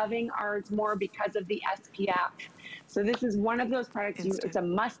are loving ours more because of the SPF. So this is one of those products, it's a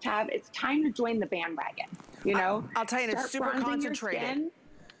must have. It's time to join the bandwagon, you know? I'll tell you, it's super concentrated.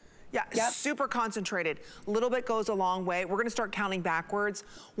 Yeah, super concentrated. A little bit goes a long way. We're gonna start counting backwards.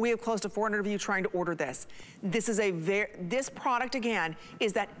 We have close to 400 of you trying to order this. This is this product again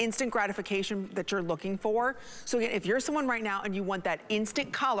is that instant gratification that you're looking for. So again, if you're someone right now and you want that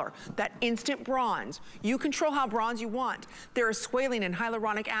instant color, that instant bronze, you control how bronze you want. There is squalene and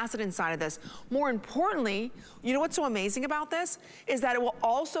hyaluronic acid inside of this. More importantly, you know what's so amazing about this? Is that it will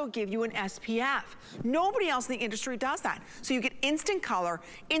also give you an SPF. Nobody else in the industry does that. So you get instant color,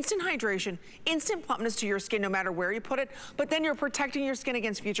 instant hydration, instant plumpness to your skin no matter where you put it, but then you're protecting your skin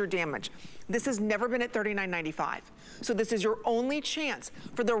against future damage. This has never been at $39.95. So this is your only chance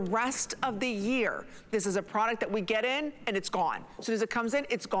for the rest of the year. This is a product that we get in and it's gone. As soon as it comes in,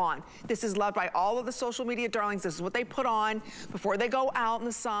 it's gone. This is loved by all of the social media darlings. This is what they put on before they go out in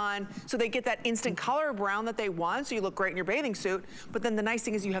the sun. So they get that instant color brown that they want, so you look great in your bathing suit. But then the nice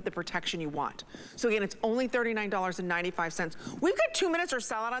thing is you have the protection you want. So again, it's only $39.95. We've got 2 minutes or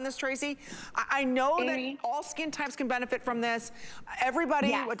sell out on this, Tracy. I know Amy, that all skin types can benefit from this. Everybody,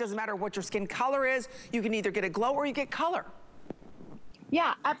 it doesn't matter what your skin color is, you can either get a glow or you get color.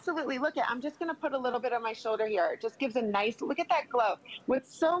 Yeah, absolutely. Look I'm just gonna put a little bit on my shoulder here. It just gives a nice, look at that glow.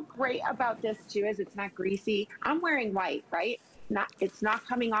 What's so great about this too is it's not greasy. I'm wearing white, right? It's not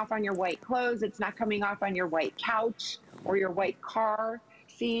coming off on your white clothes. It's not coming off on your white couch or your white car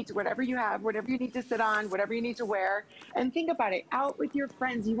seat, whatever you have, whatever you need to sit on, whatever you need to wear. And think about it, out with your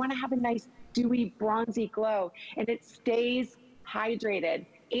friends, you wanna have a nice dewy, bronzy glow, and it stays hydrated.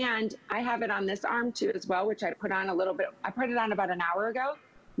 And I have it on this arm too as well, which I put on a little bit. I put it on about an hour ago.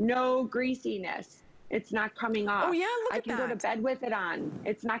 No greasiness. It's not coming off. Oh yeah, look at that. I can go to bed with it on.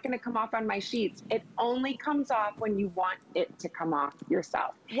 It's not gonna come off on my sheets. It only comes off when you want it to come off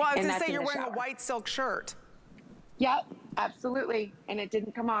yourself. Well, I was gonna say you're wearing a white silk shirt. Yep, absolutely. And it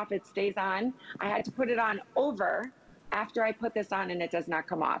didn't come off, it stays on. I had to put it on over after I put this on and it does not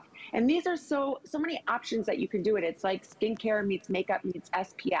come off. And these are so many options that you can do it. It's like skincare meets makeup meets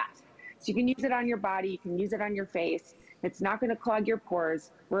SPF. So you can use it on your body, you can use it on your face. It's not gonna clog your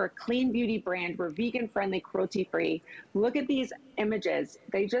pores. We're a clean beauty brand. We're vegan friendly, cruelty free. Look at these images.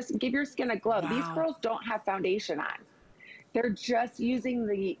 They just give your skin a glow. Wow. These girls don't have foundation on. They're just using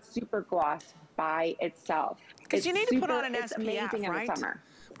the super gloss by itself. Because you need to put on an SPF, right? In the summer.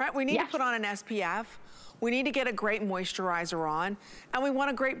 Right, we need to put on an SPF. We need to get a great moisturizer on, and we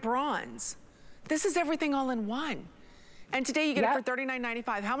want a great bronze. This is everything all in one. And today you get it for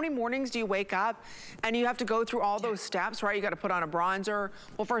 $39.95. How many mornings do you wake up and you have to go through all those steps, right? You got to put on a bronzer.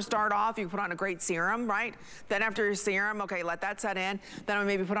 Well, first start off, you put on a great serum, right? Then after your serum, okay, let that set in. Then I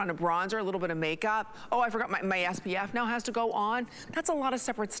maybe put on a bronzer, a little bit of makeup. Oh, I forgot my SPF now has to go on. That's a lot of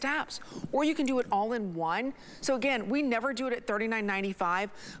separate steps. Or you can do it all in one. So again, we never do it at $39.95.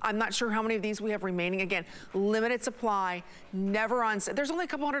 I'm not sure how many of these we have remaining. Again, limited supply, never on sale. There's only a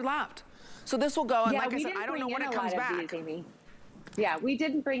couple hundred left. So this will go, and like I said, I don't know when it comes back. Yeah, we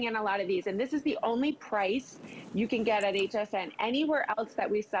didn't bring in a lot of these, and this is the only price you can get at HSN. Anywhere else that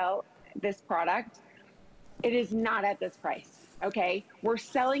we sell this product, it is not at this price, okay? We're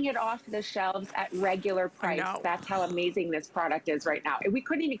selling it off the shelves at regular price. That's how amazing this product is right now. We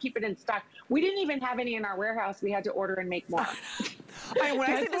couldn't even keep it in stock. We didn't even have any in our warehouse. We had to order and make more. I mean, when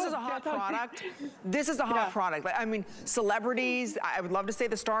I say this is a hot product, this is a hot product. I mean, celebrities, I would love to say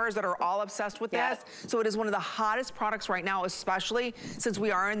the stars that are all obsessed with this. So it is one of the hottest products right now, especially since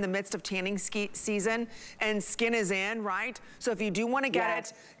we are in the midst of tanning season and skin is in, right? So if you do want to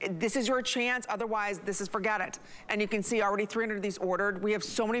get it, this is your chance. Otherwise, this is forget it. And you can see already 300 of these ordered. We have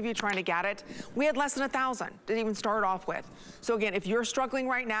so many of you trying to get it. We had less than 1,000 to even start off with. So again, if you're struggling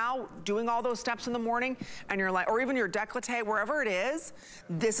right now, doing all those steps in the morning, and you're like, or even your décolleté, wherever it is,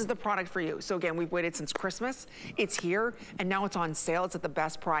 this is the product for you. So again, we've waited since Christmas. It's here, and now it's on sale. It's at the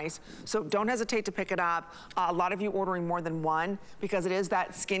best price. So don't hesitate to pick it up. A lot of you ordering more than one, because it is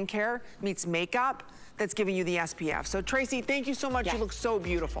that skincare meets makeup that's giving you the SPF. So Tracy, thank you so much. You look so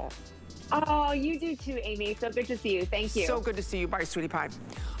beautiful. Oh, you do too, Amy. So good to see you. Thank you. So good to see you. Bye, sweetie pie.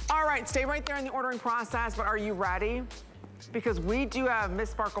 All right, stay right there in the ordering process, but are you ready? Because we do have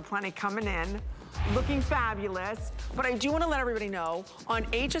Miss Sparkle Plenty coming in, looking fabulous. But I do want to let everybody know, on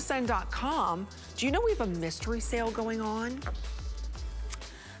hsn.com, do you know we have a mystery sale going on?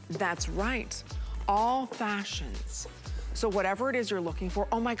 That's right, all fashions. So whatever it is you're looking for,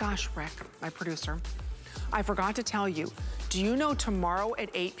 oh my gosh, Rick, my producer, I forgot to tell you, do you know tomorrow at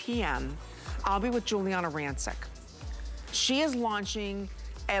 8 p.m., I'll be with Juliana Rancic. She is launching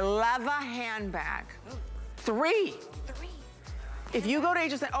a leather handbag. Three. If you go to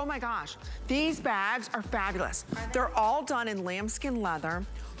HSN, oh my gosh, these bags are fabulous. They're all done in lambskin leather,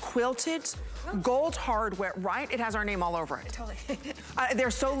 quilted, gold hardware, right? It has our name all over it. Totally. They're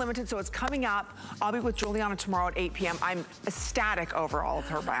so limited, so it's coming up. I'll be with Juliana tomorrow at 8 p.m. I'm ecstatic over all of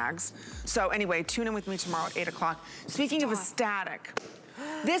her bags. So anyway, tune in with me tomorrow at 8 o'clock. Speaking of ecstatic,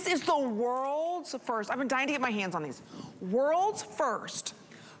 this is the world's first, I've been dying to get my hands on these, world's first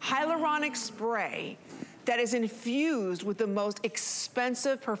hyaluronic spray that is infused with the most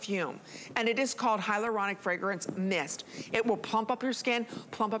expensive perfume. And it is called Hyaluronic Fragrance Mist. It will plump up your skin,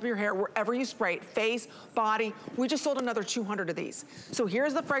 plump up your hair, wherever you spray it, face, body. We just sold another 200 of these. So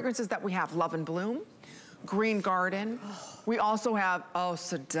here's the fragrances that we have. Love and Bloom, Green Garden. We also have,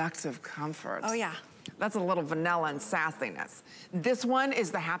 Seductive Comfort. Oh yeah. That's a little vanilla and sassiness. This one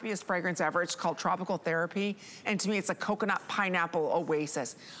is the happiest fragrance ever. It's called Tropical Therapy. And to me, it's a coconut pineapple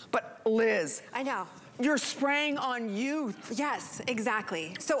oasis. But Liz. I know. You're spraying on youth. Yes,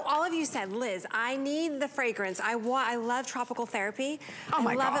 exactly. So all of you said, Liz, I need the fragrance. I love Tropical Therapy. Oh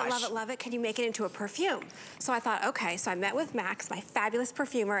my gosh. I love it, love it, love it. Can you make it into a perfume? So I thought, okay. So I met with Max, my fabulous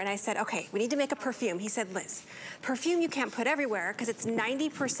perfumer, and I said, okay, we need to make a perfume. He said, Liz, perfume you can't put everywhere because it's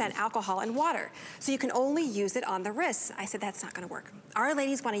 90% alcohol and water. So you can only use it on the wrists. I said, that's not gonna work. Our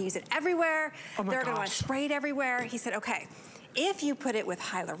ladies wanna use it everywhere. Oh my They're gonna wanna gosh. spray it everywhere. He said, okay. If you put it with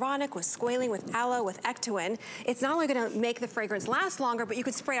hyaluronic, with squalene, with aloe, with ectoin, it's not only gonna make the fragrance last longer, but you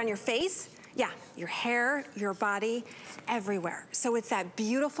could spray it on your face, your hair, your body, everywhere. So it's that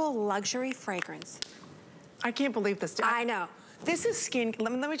beautiful luxury fragrance. I can't believe this. I know. This is skin,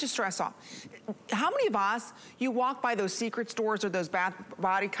 let me just stress off. How many of us, you walk by those secret stores or those bath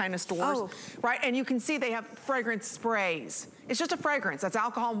body kind of stores, right? And you can see they have fragrance sprays. It's just a fragrance, that's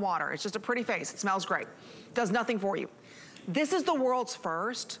alcohol and water. It's just a pretty face, it smells great. Does nothing for you. This is the world's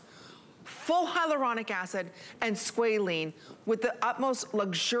first full hyaluronic acid and squalene with the utmost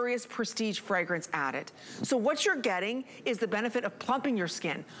luxurious prestige fragrance added. So what you're getting is the benefit of plumping your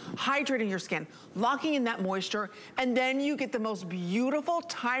skin, hydrating your skin, locking in that moisture, and then you get the most beautiful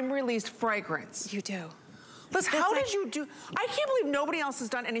time-released fragrance. You do. Liz, how did you do? I can't believe nobody else has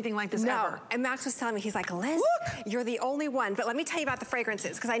done anything like this ever. And Max was telling me, he's like, Liz, look, you're the only one. But let me tell you about the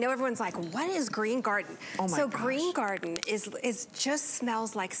fragrances, because I know everyone's like, what is Green Garden? Oh my gosh. Green Garden is just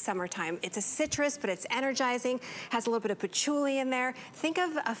smells like summertime. It's a citrus, but it's energizing, has a little bit of patchouli in there. Think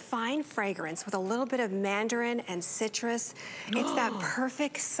of a fine fragrance with a little bit of mandarin and citrus. It's that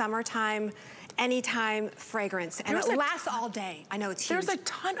perfect summertime, anytime fragrance, and it lasts all day. I know it's huge. There's a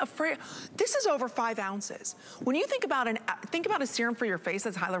ton of this is over 5 ounces. When you think about a serum for your face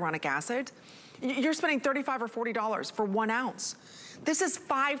that's hyaluronic acid, you're spending $35 or $40 for 1 ounce. This is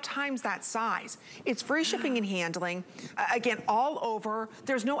 5 times that size. It's free shipping and handling. Again, all over.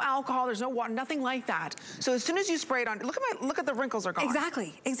 There's no alcohol, there's no water, nothing like that. So as soon as you spray it on, look at the wrinkles are gone.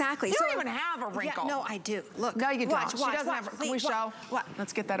 Exactly, exactly. You don't even have a wrinkle. Yeah, no, I do. Look. No, you don't. Watch, She doesn't have. Can we show? What?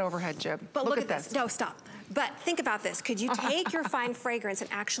 Let's get that overhead jib. But look at this. No, stop. But think about this. Could you take your fine fragrance and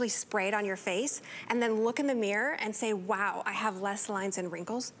actually spray it on your face and then look in the mirror and say, wow, I have less lines and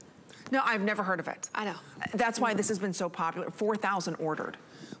wrinkles? No, I've never heard of it. I know. That's why this has been so popular. 4,000 ordered.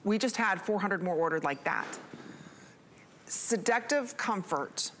 We just had 400 more ordered like that. Seductive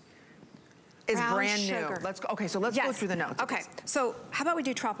Comfort. is brand new. Let's go. Okay, so let's go through the notes. Okay, so how about we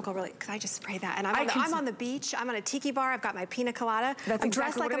do tropical really, because I just spray that. And I'm on the beach, I'm on a tiki bar, I've got my pina colada. I'm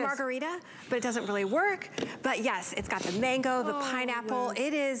dressed like a margarita, but it doesn't really work. But yes, it's got the mango, the pineapple.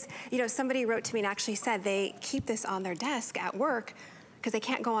 It is, you know, somebody wrote to me and actually said they keep this on their desk at work because they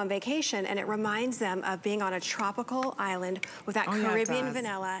can't go on vacation, and it reminds them of being on a tropical island with that Caribbean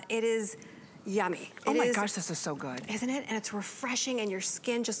vanilla. It is yummy. Oh my gosh, this is so good. Isn't it? And it's refreshing, and your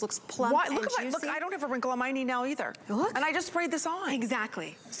skin just looks plump and juicy. Look, I don't have a wrinkle on my knee now either. Look. And I just sprayed this on.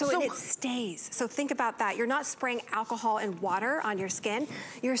 Exactly. So it stays. So think about that. You're not spraying alcohol and water on your skin.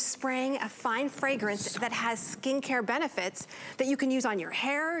 You're spraying a fine fragrance that has skincare benefits that you can use on your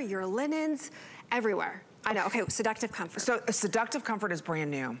hair, your linens, everywhere. I know. Okay, Seductive Comfort. So Seductive Comfort is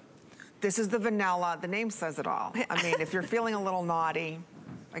brand new. This is the vanilla. The name says it all. I mean, if you're feeling a little naughty,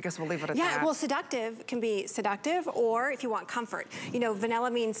 I guess we'll leave it at that. Yeah, well, seductive can be seductive, or if you want comfort. You know,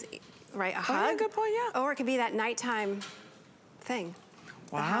 vanilla means, right, a hug. Oh, yeah, good point, yeah. Or it can be that nighttime thing.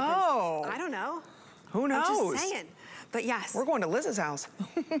 Wow. I don't know. Who knows? I'm just saying. But yes. We're going to Liz's house.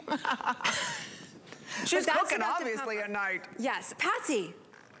 She's cooking, obviously, at night. Yes. Patsy.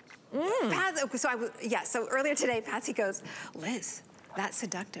 So earlier today, Patsy goes, Liz, that's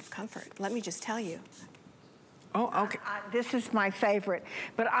Seductive Comfort. Let me just tell you. Oh, okay. This is my favorite,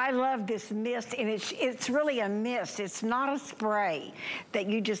 but I love this mist, and it's really a mist. It's not a spray that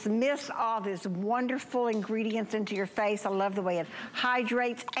you just mist all these wonderful ingredients into your face. I love the way it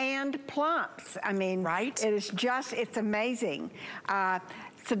hydrates and plumps. I mean, right? It is just, it's amazing.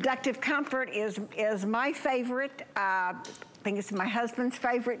 Seductive Comfort is my favorite. I think it's my husband's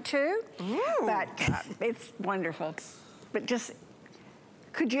favorite too. Ooh. But it's wonderful. But just,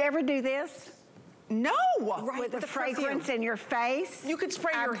 could you ever do this? No! Right, with the fragrance in your face. You could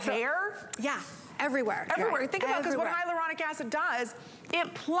spray your hair. Yeah, everywhere. Everywhere. Right. Think about, because what hyaluronic acid does,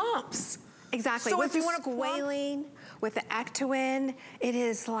 it plumps. Exactly. So with if you want to squalene, with the Ectoin, it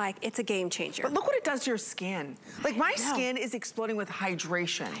is like, it's a game changer. But look what it does to your skin. Like my skin is exploding with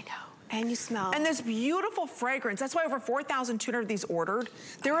hydration. I know. And you smell. And this beautiful fragrance. That's why over 4,200 of these ordered.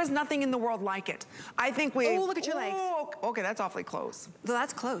 There is nothing in the world like it. I think we... Oh, look at your legs. Okay, that's awfully close. Well,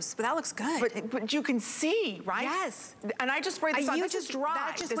 that's close, but that looks good. But you can see, right? Yes. And I just sprayed this on. This is dry.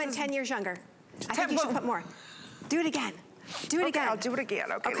 That just went 10 years younger. I think you should put more. Do it again. Do it again. I'll do it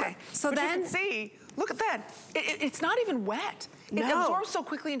again. Okay. So then... you can see, look at that. It's not even wet. No. It absorbs so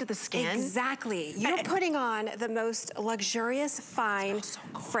quickly into the skin. Exactly. You're putting on the most luxurious, fine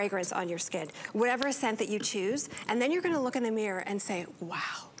fragrance on your skin. Whatever scent that you choose. And then you're going to look in the mirror and say, wow.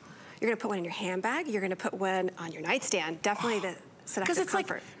 You're going to put one in your handbag. You're going to put one on your nightstand. Definitely the Seductive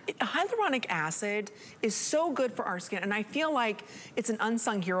Comfort. Like, hyaluronic acid is so good for our skin, and I feel like it's an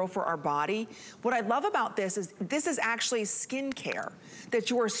unsung hero for our body. What I love about this is actually skincare that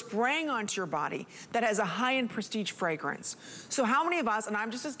you are spraying onto your body that has a high-end prestige fragrance. So how many of us, and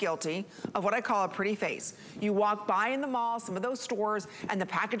I'm just as guilty, of what I call a pretty face. You walk by in the mall, some of those stores, and the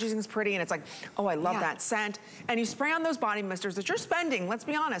packaging is pretty, and it's like, oh, I love that scent. And you spray on those body misters that you're spending, let's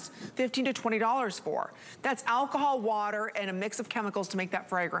be honest, $15 to $20 for. That's alcohol, water, and a mix of chemicals to make that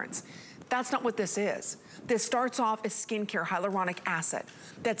fragrance. That's not what this is. This starts off as skincare hyaluronic acid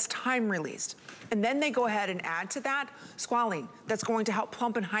that's time released. And then they go ahead and add to that squalene that's going to help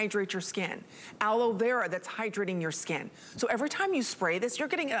plump and hydrate your skin. Aloe vera that's hydrating your skin. So every time you spray this, you're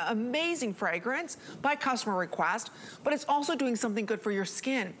getting an amazing fragrance by customer request, but it's also doing something good for your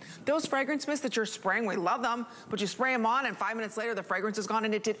skin. Those fragrance mists that you're spraying, we love them, but you spray them on and 5 minutes later the fragrance is gone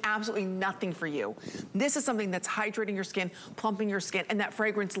and it did absolutely nothing for you. This is something that's hydrating your skin, plumping your skin, and that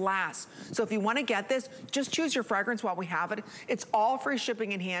fragrance lasts. So if you want to get this, just choose your fragrance while we have it. It's all free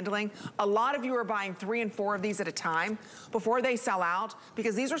shipping and handling. A lot of you are buying 3 and 4 of these at a time before they sell out,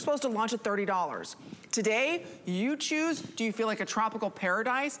 because these are supposed to launch at $30. Today, you choose, do you feel like a tropical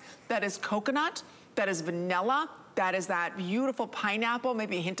paradise that is coconut, that is vanilla, that is that beautiful pineapple,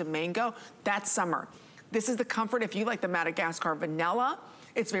 maybe a hint of mango? That's summer. This is the comfort if you like the Madagascar vanilla.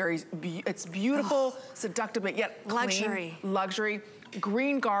 It's beautiful, seductive, but yet clean, luxury.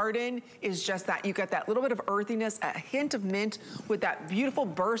 Green Garden is just that. You get that little bit of earthiness, a hint of mint with that beautiful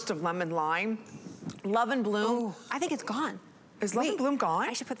burst of lemon lime. Love and Bloom. Oh, I think it's gone. Is Love and Bloom gone?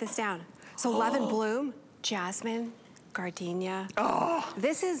 I should put this down. So Love and Bloom, jasmine, gardenia. Oh.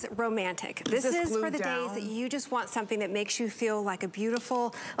 This is romantic. This is for the days that you just want something that makes you feel like a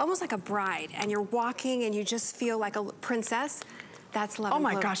beautiful, almost like a bride, and you're walking and you just feel like a princess. That's Love and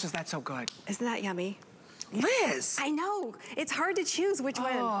Bloom. Oh my gosh, is that so good? Isn't that yummy? Liz! I know. It's hard to choose which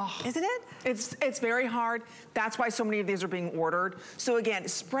one, isn't it? It's very hard. That's why so many of these are being ordered. So again,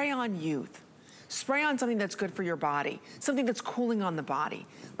 spray on youth. spray on something that's good for your body, something that's cooling on the body.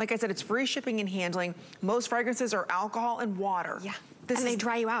 Like I said, it's free shipping and handling. Most fragrances are alcohol and water. Yeah. And they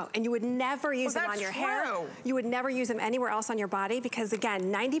dry you out. And you would never use them on your hair. You would never use them anywhere else on your body because, again,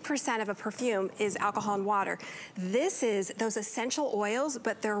 90% of a perfume is alcohol and water. This is those essential oils,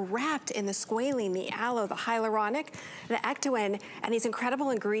 but they're wrapped in the squalene, the aloe, the hyaluronic, the ectoin, and these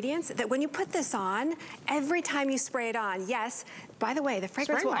incredible ingredients that when you put this on, every time you spray it on, yes, by the way, the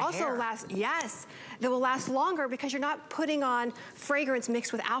fragrance will also last, yes, that will last longer because you're not putting on fragrance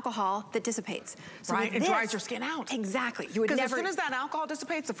mixed with alcohol that dissipates. So right, it dries your skin out. Exactly. You would never. Because as soon as that alcohol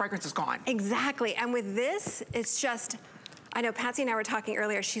dissipates, the fragrance is gone. Exactly, and with this, it's just, I know Patsy and I were talking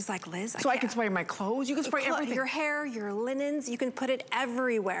earlier, she's like, Liz, I can spray my clothes, you can spray everything. Your hair, your linens, you can put it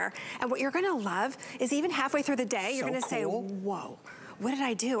everywhere. And what you're gonna love is even halfway through the day, you're gonna say, whoa. What did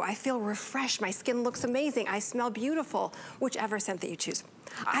I do? I feel refreshed. My skin looks amazing. I smell beautiful. Whichever scent that you choose.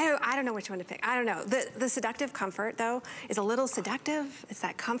 I don't know which one to pick. I don't know. The seductive comfort, though, is a little seductive. It's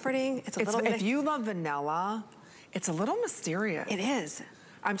that comforting. It's a little. If you love vanilla, it's a little mysterious. It is.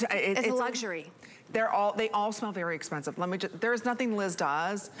 It's a luxury. They all smell very expensive. There's nothing Liz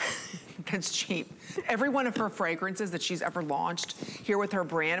does that's cheap. Every one of her fragrances that she's ever launched here with her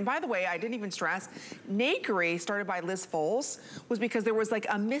brand, and by the way, I didn't even stress, Nakery, started by Liz Foles, was because there was like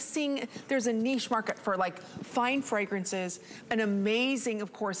there's a niche market for like fine fragrances, an amazing,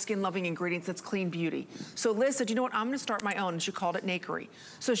 of course, skin-loving ingredients that's clean beauty. So Liz said, you know what, I'm gonna start my own, and she called it Nakery.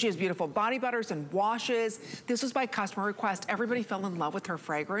 So she has beautiful body butters and washes. This was by customer request. Everybody fell in love with her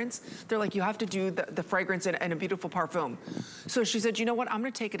fragrance. They're like, you have to do the fragrance in a beautiful parfum. So she said, you know what, I'm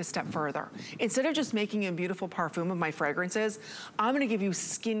gonna take it a step further. Instead of just making a beautiful parfum of my fragrances, I'm gonna give you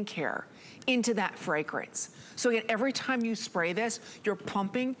skincare into that fragrance. So again, every time you spray this, you're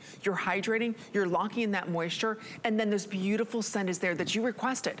pumping, you're hydrating, you're locking in that moisture, and then this beautiful scent is there that you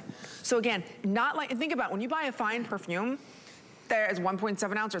requested. So again, not like, think about when you buy a fine perfume, there is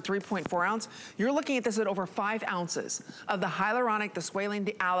 1.7 ounce or 3.4 ounce, you're looking at this at over 5 ounces of the hyaluronic, the squalene,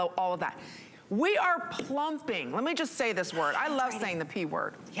 the aloe, all of that. We are plumping, let me just say this word. I love saying the P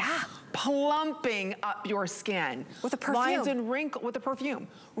word. Yeah. Plumping up your skin. With a perfume. Lines and wrinkles, with a perfume.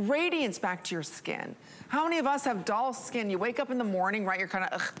 Radiance back to your skin. How many of us have dull skin? You wake up in the morning, right, you're kind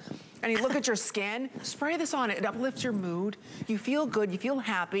of, ugh, and you look at your skin, spray this on, it uplifts your mood, you feel good, you feel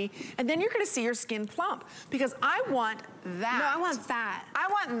happy, and then you're gonna see your skin plump. Because I want that. No, I want that. I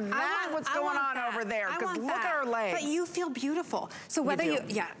want that, what's going on over there, because look at our legs. But you feel beautiful. So whether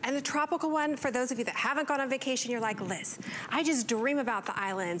yeah, and the tropical one, for those of you that haven't gone on vacation, you're like, Liz, I just dream about the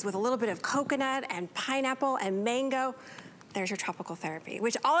islands with a little bit of coconut and pineapple and mango. There's your tropical therapy,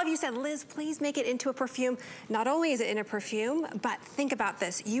 which all of you said, Liz, please make it into a perfume. Not only is it in a perfume, but think about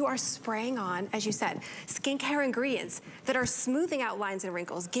this. You are spraying on, as you said, skincare ingredients that are smoothing out lines and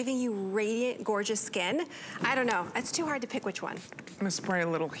wrinkles, giving you radiant, gorgeous skin. I don't know, it's too hard to pick which one. I'm gonna spray a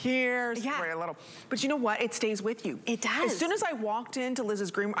little here, spray a little. But you know what, it stays with you. It does. As soon as I walked into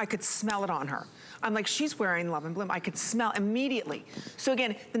Liz's green room, I could smell it on her. I'm like, she's wearing Love and Bloom. I could smell immediately. So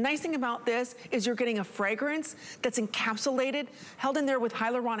again, the nice thing about this is you're getting a fragrance that's encapsulated, held in there with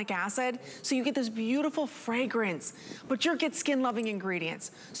hyaluronic acid. So you get this beautiful fragrance, but you get skin-loving ingredients.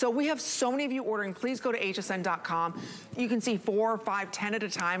 So we have so many of you ordering. Please go to hsn.com. You can see 4, 5, 10 at a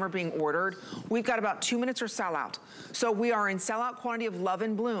time are being ordered. We've got about 2 minutes or sell out. So we are in sellout quantity of Love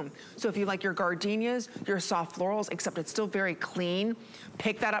and Bloom. So if you like your gardenias, your soft florals, except it's still very clean,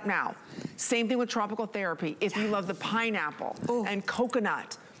 pick that up now. Same thing with tropical therapy. If you love the pineapple and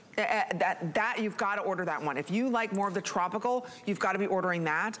coconut, that you've got to order that one. If you like more of the tropical, you've got to be ordering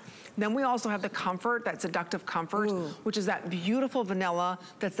that. Then we also have the comfort, that seductive comfort, which is that beautiful vanilla,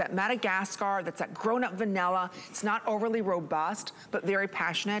 that's that Madagascar, that's that grown-up vanilla. It's not overly robust, but very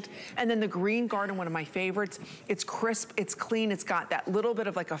passionate. And then the Green Garden, one of my favorites. It's crisp, it's clean, it's got that little bit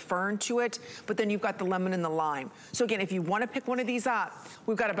of like a fern to it, but then you've got the lemon and the lime. So again, if you want to pick one of these up,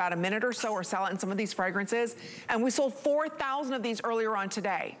 we've got about a minute or so or sell it in some of these fragrances. And we sold 4,000 of these earlier on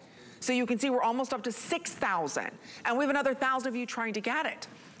today. So you can see we're almost up to 6,000. And we have another 1,000 of you trying to get it.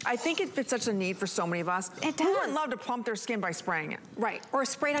 I think it fits such a need for so many of us. It does. Who wouldn't love to plump their skin by spraying it? Right, or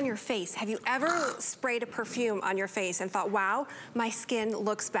sprayed on your face. Have you ever sprayed a perfume on your face and thought, wow, my skin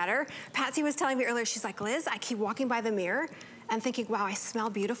looks better? Patsy was telling me earlier, she's like, Liz, I keep walking by the mirror and thinking, wow, I smell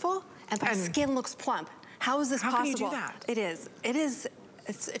beautiful and my skin looks plump. How is this possible? How can you do that? It is.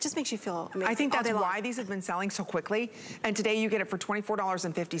 It just makes you feel amazing. I think that's why these have been selling so quickly. And today you get it for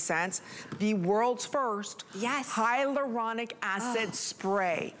 $24.50. The world's first hyaluronic acid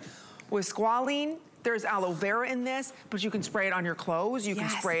spray. With squalene, there's aloe vera in this, but you can spray it on your clothes. You can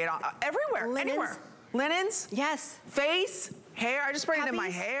spray it on everywhere, anywhere. Linens? Yes. Face, hair. I just sprayed it in my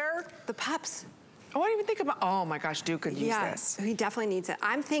hair. The pups. Oh, I didn't even think about, oh my gosh, Duke could use this. Yeah, he definitely needs it.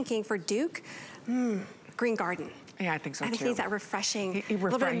 I'm thinking for Duke, Green Garden. Yeah, I think so too. I think he's that refreshing, a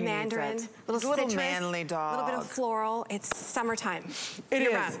little bit of mandarin, little citrus, manly dog. A little bit of floral. It's summertime. It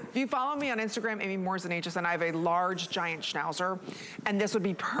is. If you follow me on Instagram, Amy Morrison HSN, I have a large, giant schnauzer, and this would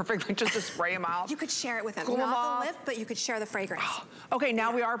be perfect just to spray him out. You could share it with him. Cool Not the lip, but you could share the fragrance. Okay,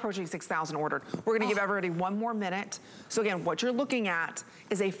 now we are approaching 6,000 ordered. We're gonna give everybody one more minute. So again, what you're looking at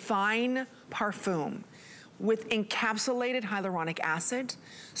is a fine parfum with encapsulated hyaluronic acid,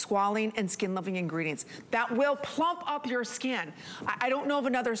 squalene, and skin-loving ingredients that will plump up your skin. I don't know of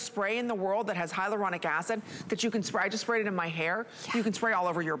another spray in the world that has hyaluronic acid that you can spray. I just sprayed it in my hair. Yeah. You can spray all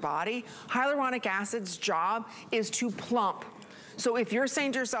over your body. Hyaluronic acid's job is to plump. So if you're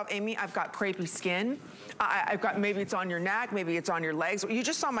saying to yourself, Amy, I've got crepey skin, I've got, maybe it's on your neck, maybe it's on your legs. You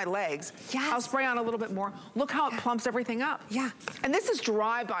just saw my legs. Yes. I'll spray on a little bit more. Look how it plumps everything up. Yeah. And this is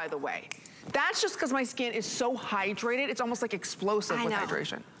dry, by the way. That's just because my skin is so hydrated, it's almost like explosive with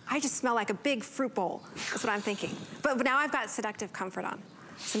hydration. I just smell like a big fruit bowl. That's what I'm thinking. But now I've got seductive comfort on.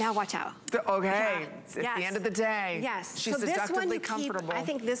 So now watch out. Okay, it's the end of the day. Yes. She's so seductively comfortable. I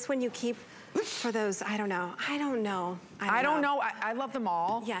think this one you keep for those, I don't know. I don't know. I love them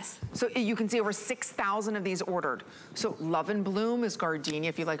all. Yes. So you can see over 6,000 of these ordered. So Love and Bloom is gardenia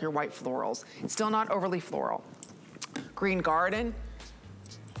if you like your white florals. It's still not overly floral. Green Garden,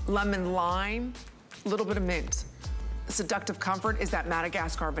 lemon lime, a little bit of mint. Seductive Comfort is that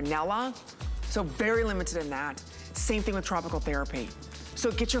Madagascar vanilla. So very limited in that. Same thing with Tropical Therapy. So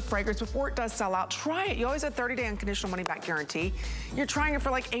get your fragrance before it does sell out. Try it. You always have 30-day unconditional money-back guarantee. You're trying it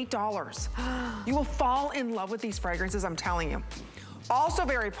for like $8. You will fall in love with these fragrances, I'm telling you. Also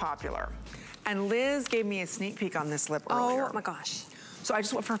very popular. And Liz gave me a sneak peek on this lip earlier. Oh my gosh. So I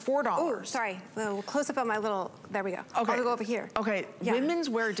just went for $4. Oh, sorry. We'll close up on my little, there we go. Okay. I'll go over here. Okay, yeah. Women's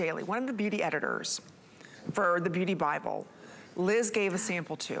Wear Daily, one of the beauty editors for the Beauty Bible, Liz gave a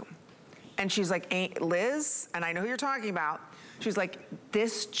sample to. And she's like, Liz, and I know who you're talking about, she's like,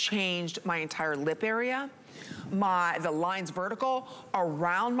 this changed my entire lip area, the lines vertical,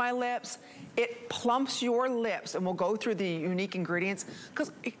 around my lips. It plumps your lips, and we'll go through the unique ingredients,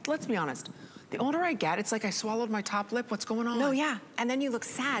 because let's be honest, the older I get, it's like I swallowed my top lip. What's going on? No, yeah. And then you look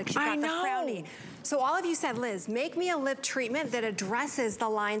sad because you've got the frowny. So all of you said, Liz, make me a lip treatment that addresses the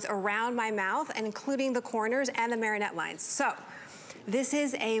lines around my mouth, and including the corners and the marionette lines. So this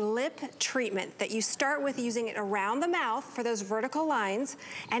is a lip treatment that you start with using it around the mouth for those vertical lines,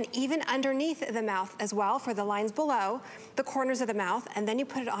 and even underneath the mouth as well for the lines below, the corners of the mouth, and then you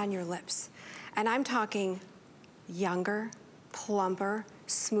put it on your lips. And I'm talking younger, plumper,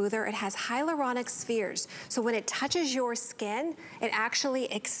 smoother. It has hyaluronic spheres. So when it touches your skin, it actually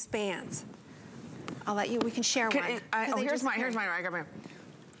expands. I'll let you, we can share one. Here's mine, I got mine.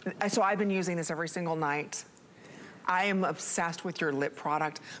 So I've been using this every single night. I am obsessed with your lip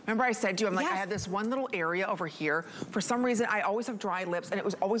product. Remember I said to you, I'm like, I had this one little area over here. For some reason, I always have dry lips, and it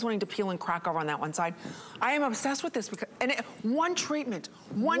was always wanting to peel and crack over on that one side. I am obsessed with this because, one treatment,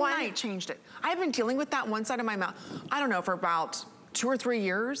 one night changed it. I've been dealing with that one side of my mouth, I don't know, for about 2 or 3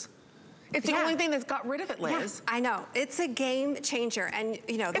 years. It's the only thing that's got rid of it, Liz. Yeah, I know. It's a game changer. And,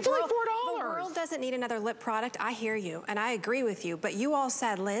 you know, it's only $4. The world doesn't need another lip product. I hear you, and I agree with you. But you all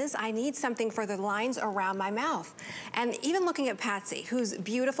said, Liz, I need something for the lines around my mouth. And even looking at Patsy, who's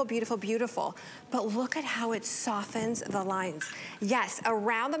beautiful, beautiful, beautiful, but look at how it softens the lines. Yes,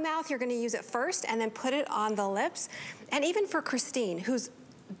 around the mouth, you're gonna use it first, and then put it on the lips. And even for Christine, who's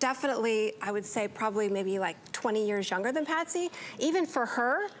definitely, I would say, probably maybe like 20 years younger than Patsy, even for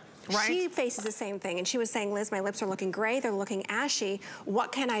her, she faces the same thing. And she was saying, Liz, my lips are looking gray, they're looking ashy.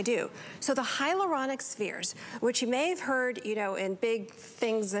 What can I do? So the hyaluronic spheres, which you may have heard, you know, in big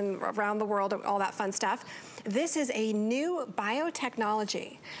things and around the world, all that fun stuff, this is a new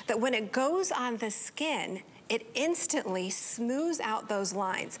biotechnology that when it goes on the skin, it instantly smooths out those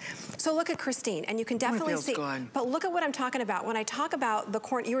lines. So look at Christine, and you can definitely see, but look at what I'm talking about. When I talk about the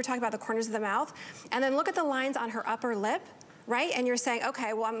corner, you were talking about the corners of the mouth, and then look at the lines on her upper lip, right? And you're saying,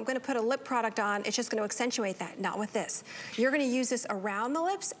 okay, well, I'm gonna put a lip product on, it's just gonna accentuate that. Not with this. You're gonna use this around the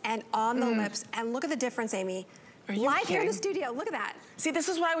lips and on the lips, and look at the difference, Amy. Live here in the studio, look at that. See, this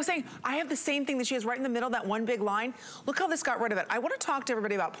is what I was saying. I have the same thing that she has right in the middle, that one big line. Look how this got rid of it. I wanna talk to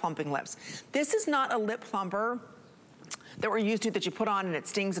everybody about plumping lips. This is not a lip plumper that we're used to, that you put on and it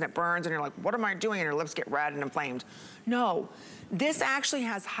stings and it burns and you're like, what am I doing? And your lips get red and inflamed. No, This actually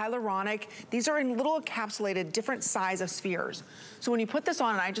has hyaluronic. These are in little encapsulated different size of spheres. So when you put this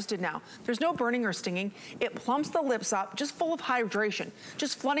on, and I just did now, there's no burning or stinging. It plumps the lips up, just full of hydration,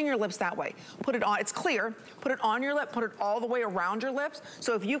 just flooding your lips that way. Put it on, it's clear. Put it on your lip, put it all the way around your lips.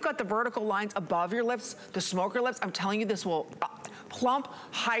 So if you've got the vertical lines above your lips, the smoker lips, I'm telling you this will plump,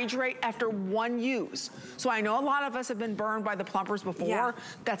 hydrate after one use. So I know a lot of us have been burned by the plumpers before. Yeah.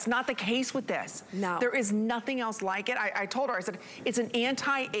 That's not the case with this. No. There is nothing else like it. I told her, I said, it's an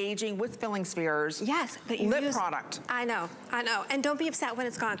anti-aging with filling spheres. Yes, but you lip product. I know. And don't be upset when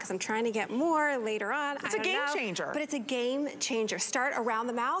it's gone, because I'm trying to get more later on. It's a game changer. But it's a game changer. Start around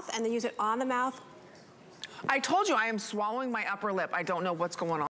the mouth and then use it on the mouth. I told you I am swallowing my upper lip. I don't know what's going on.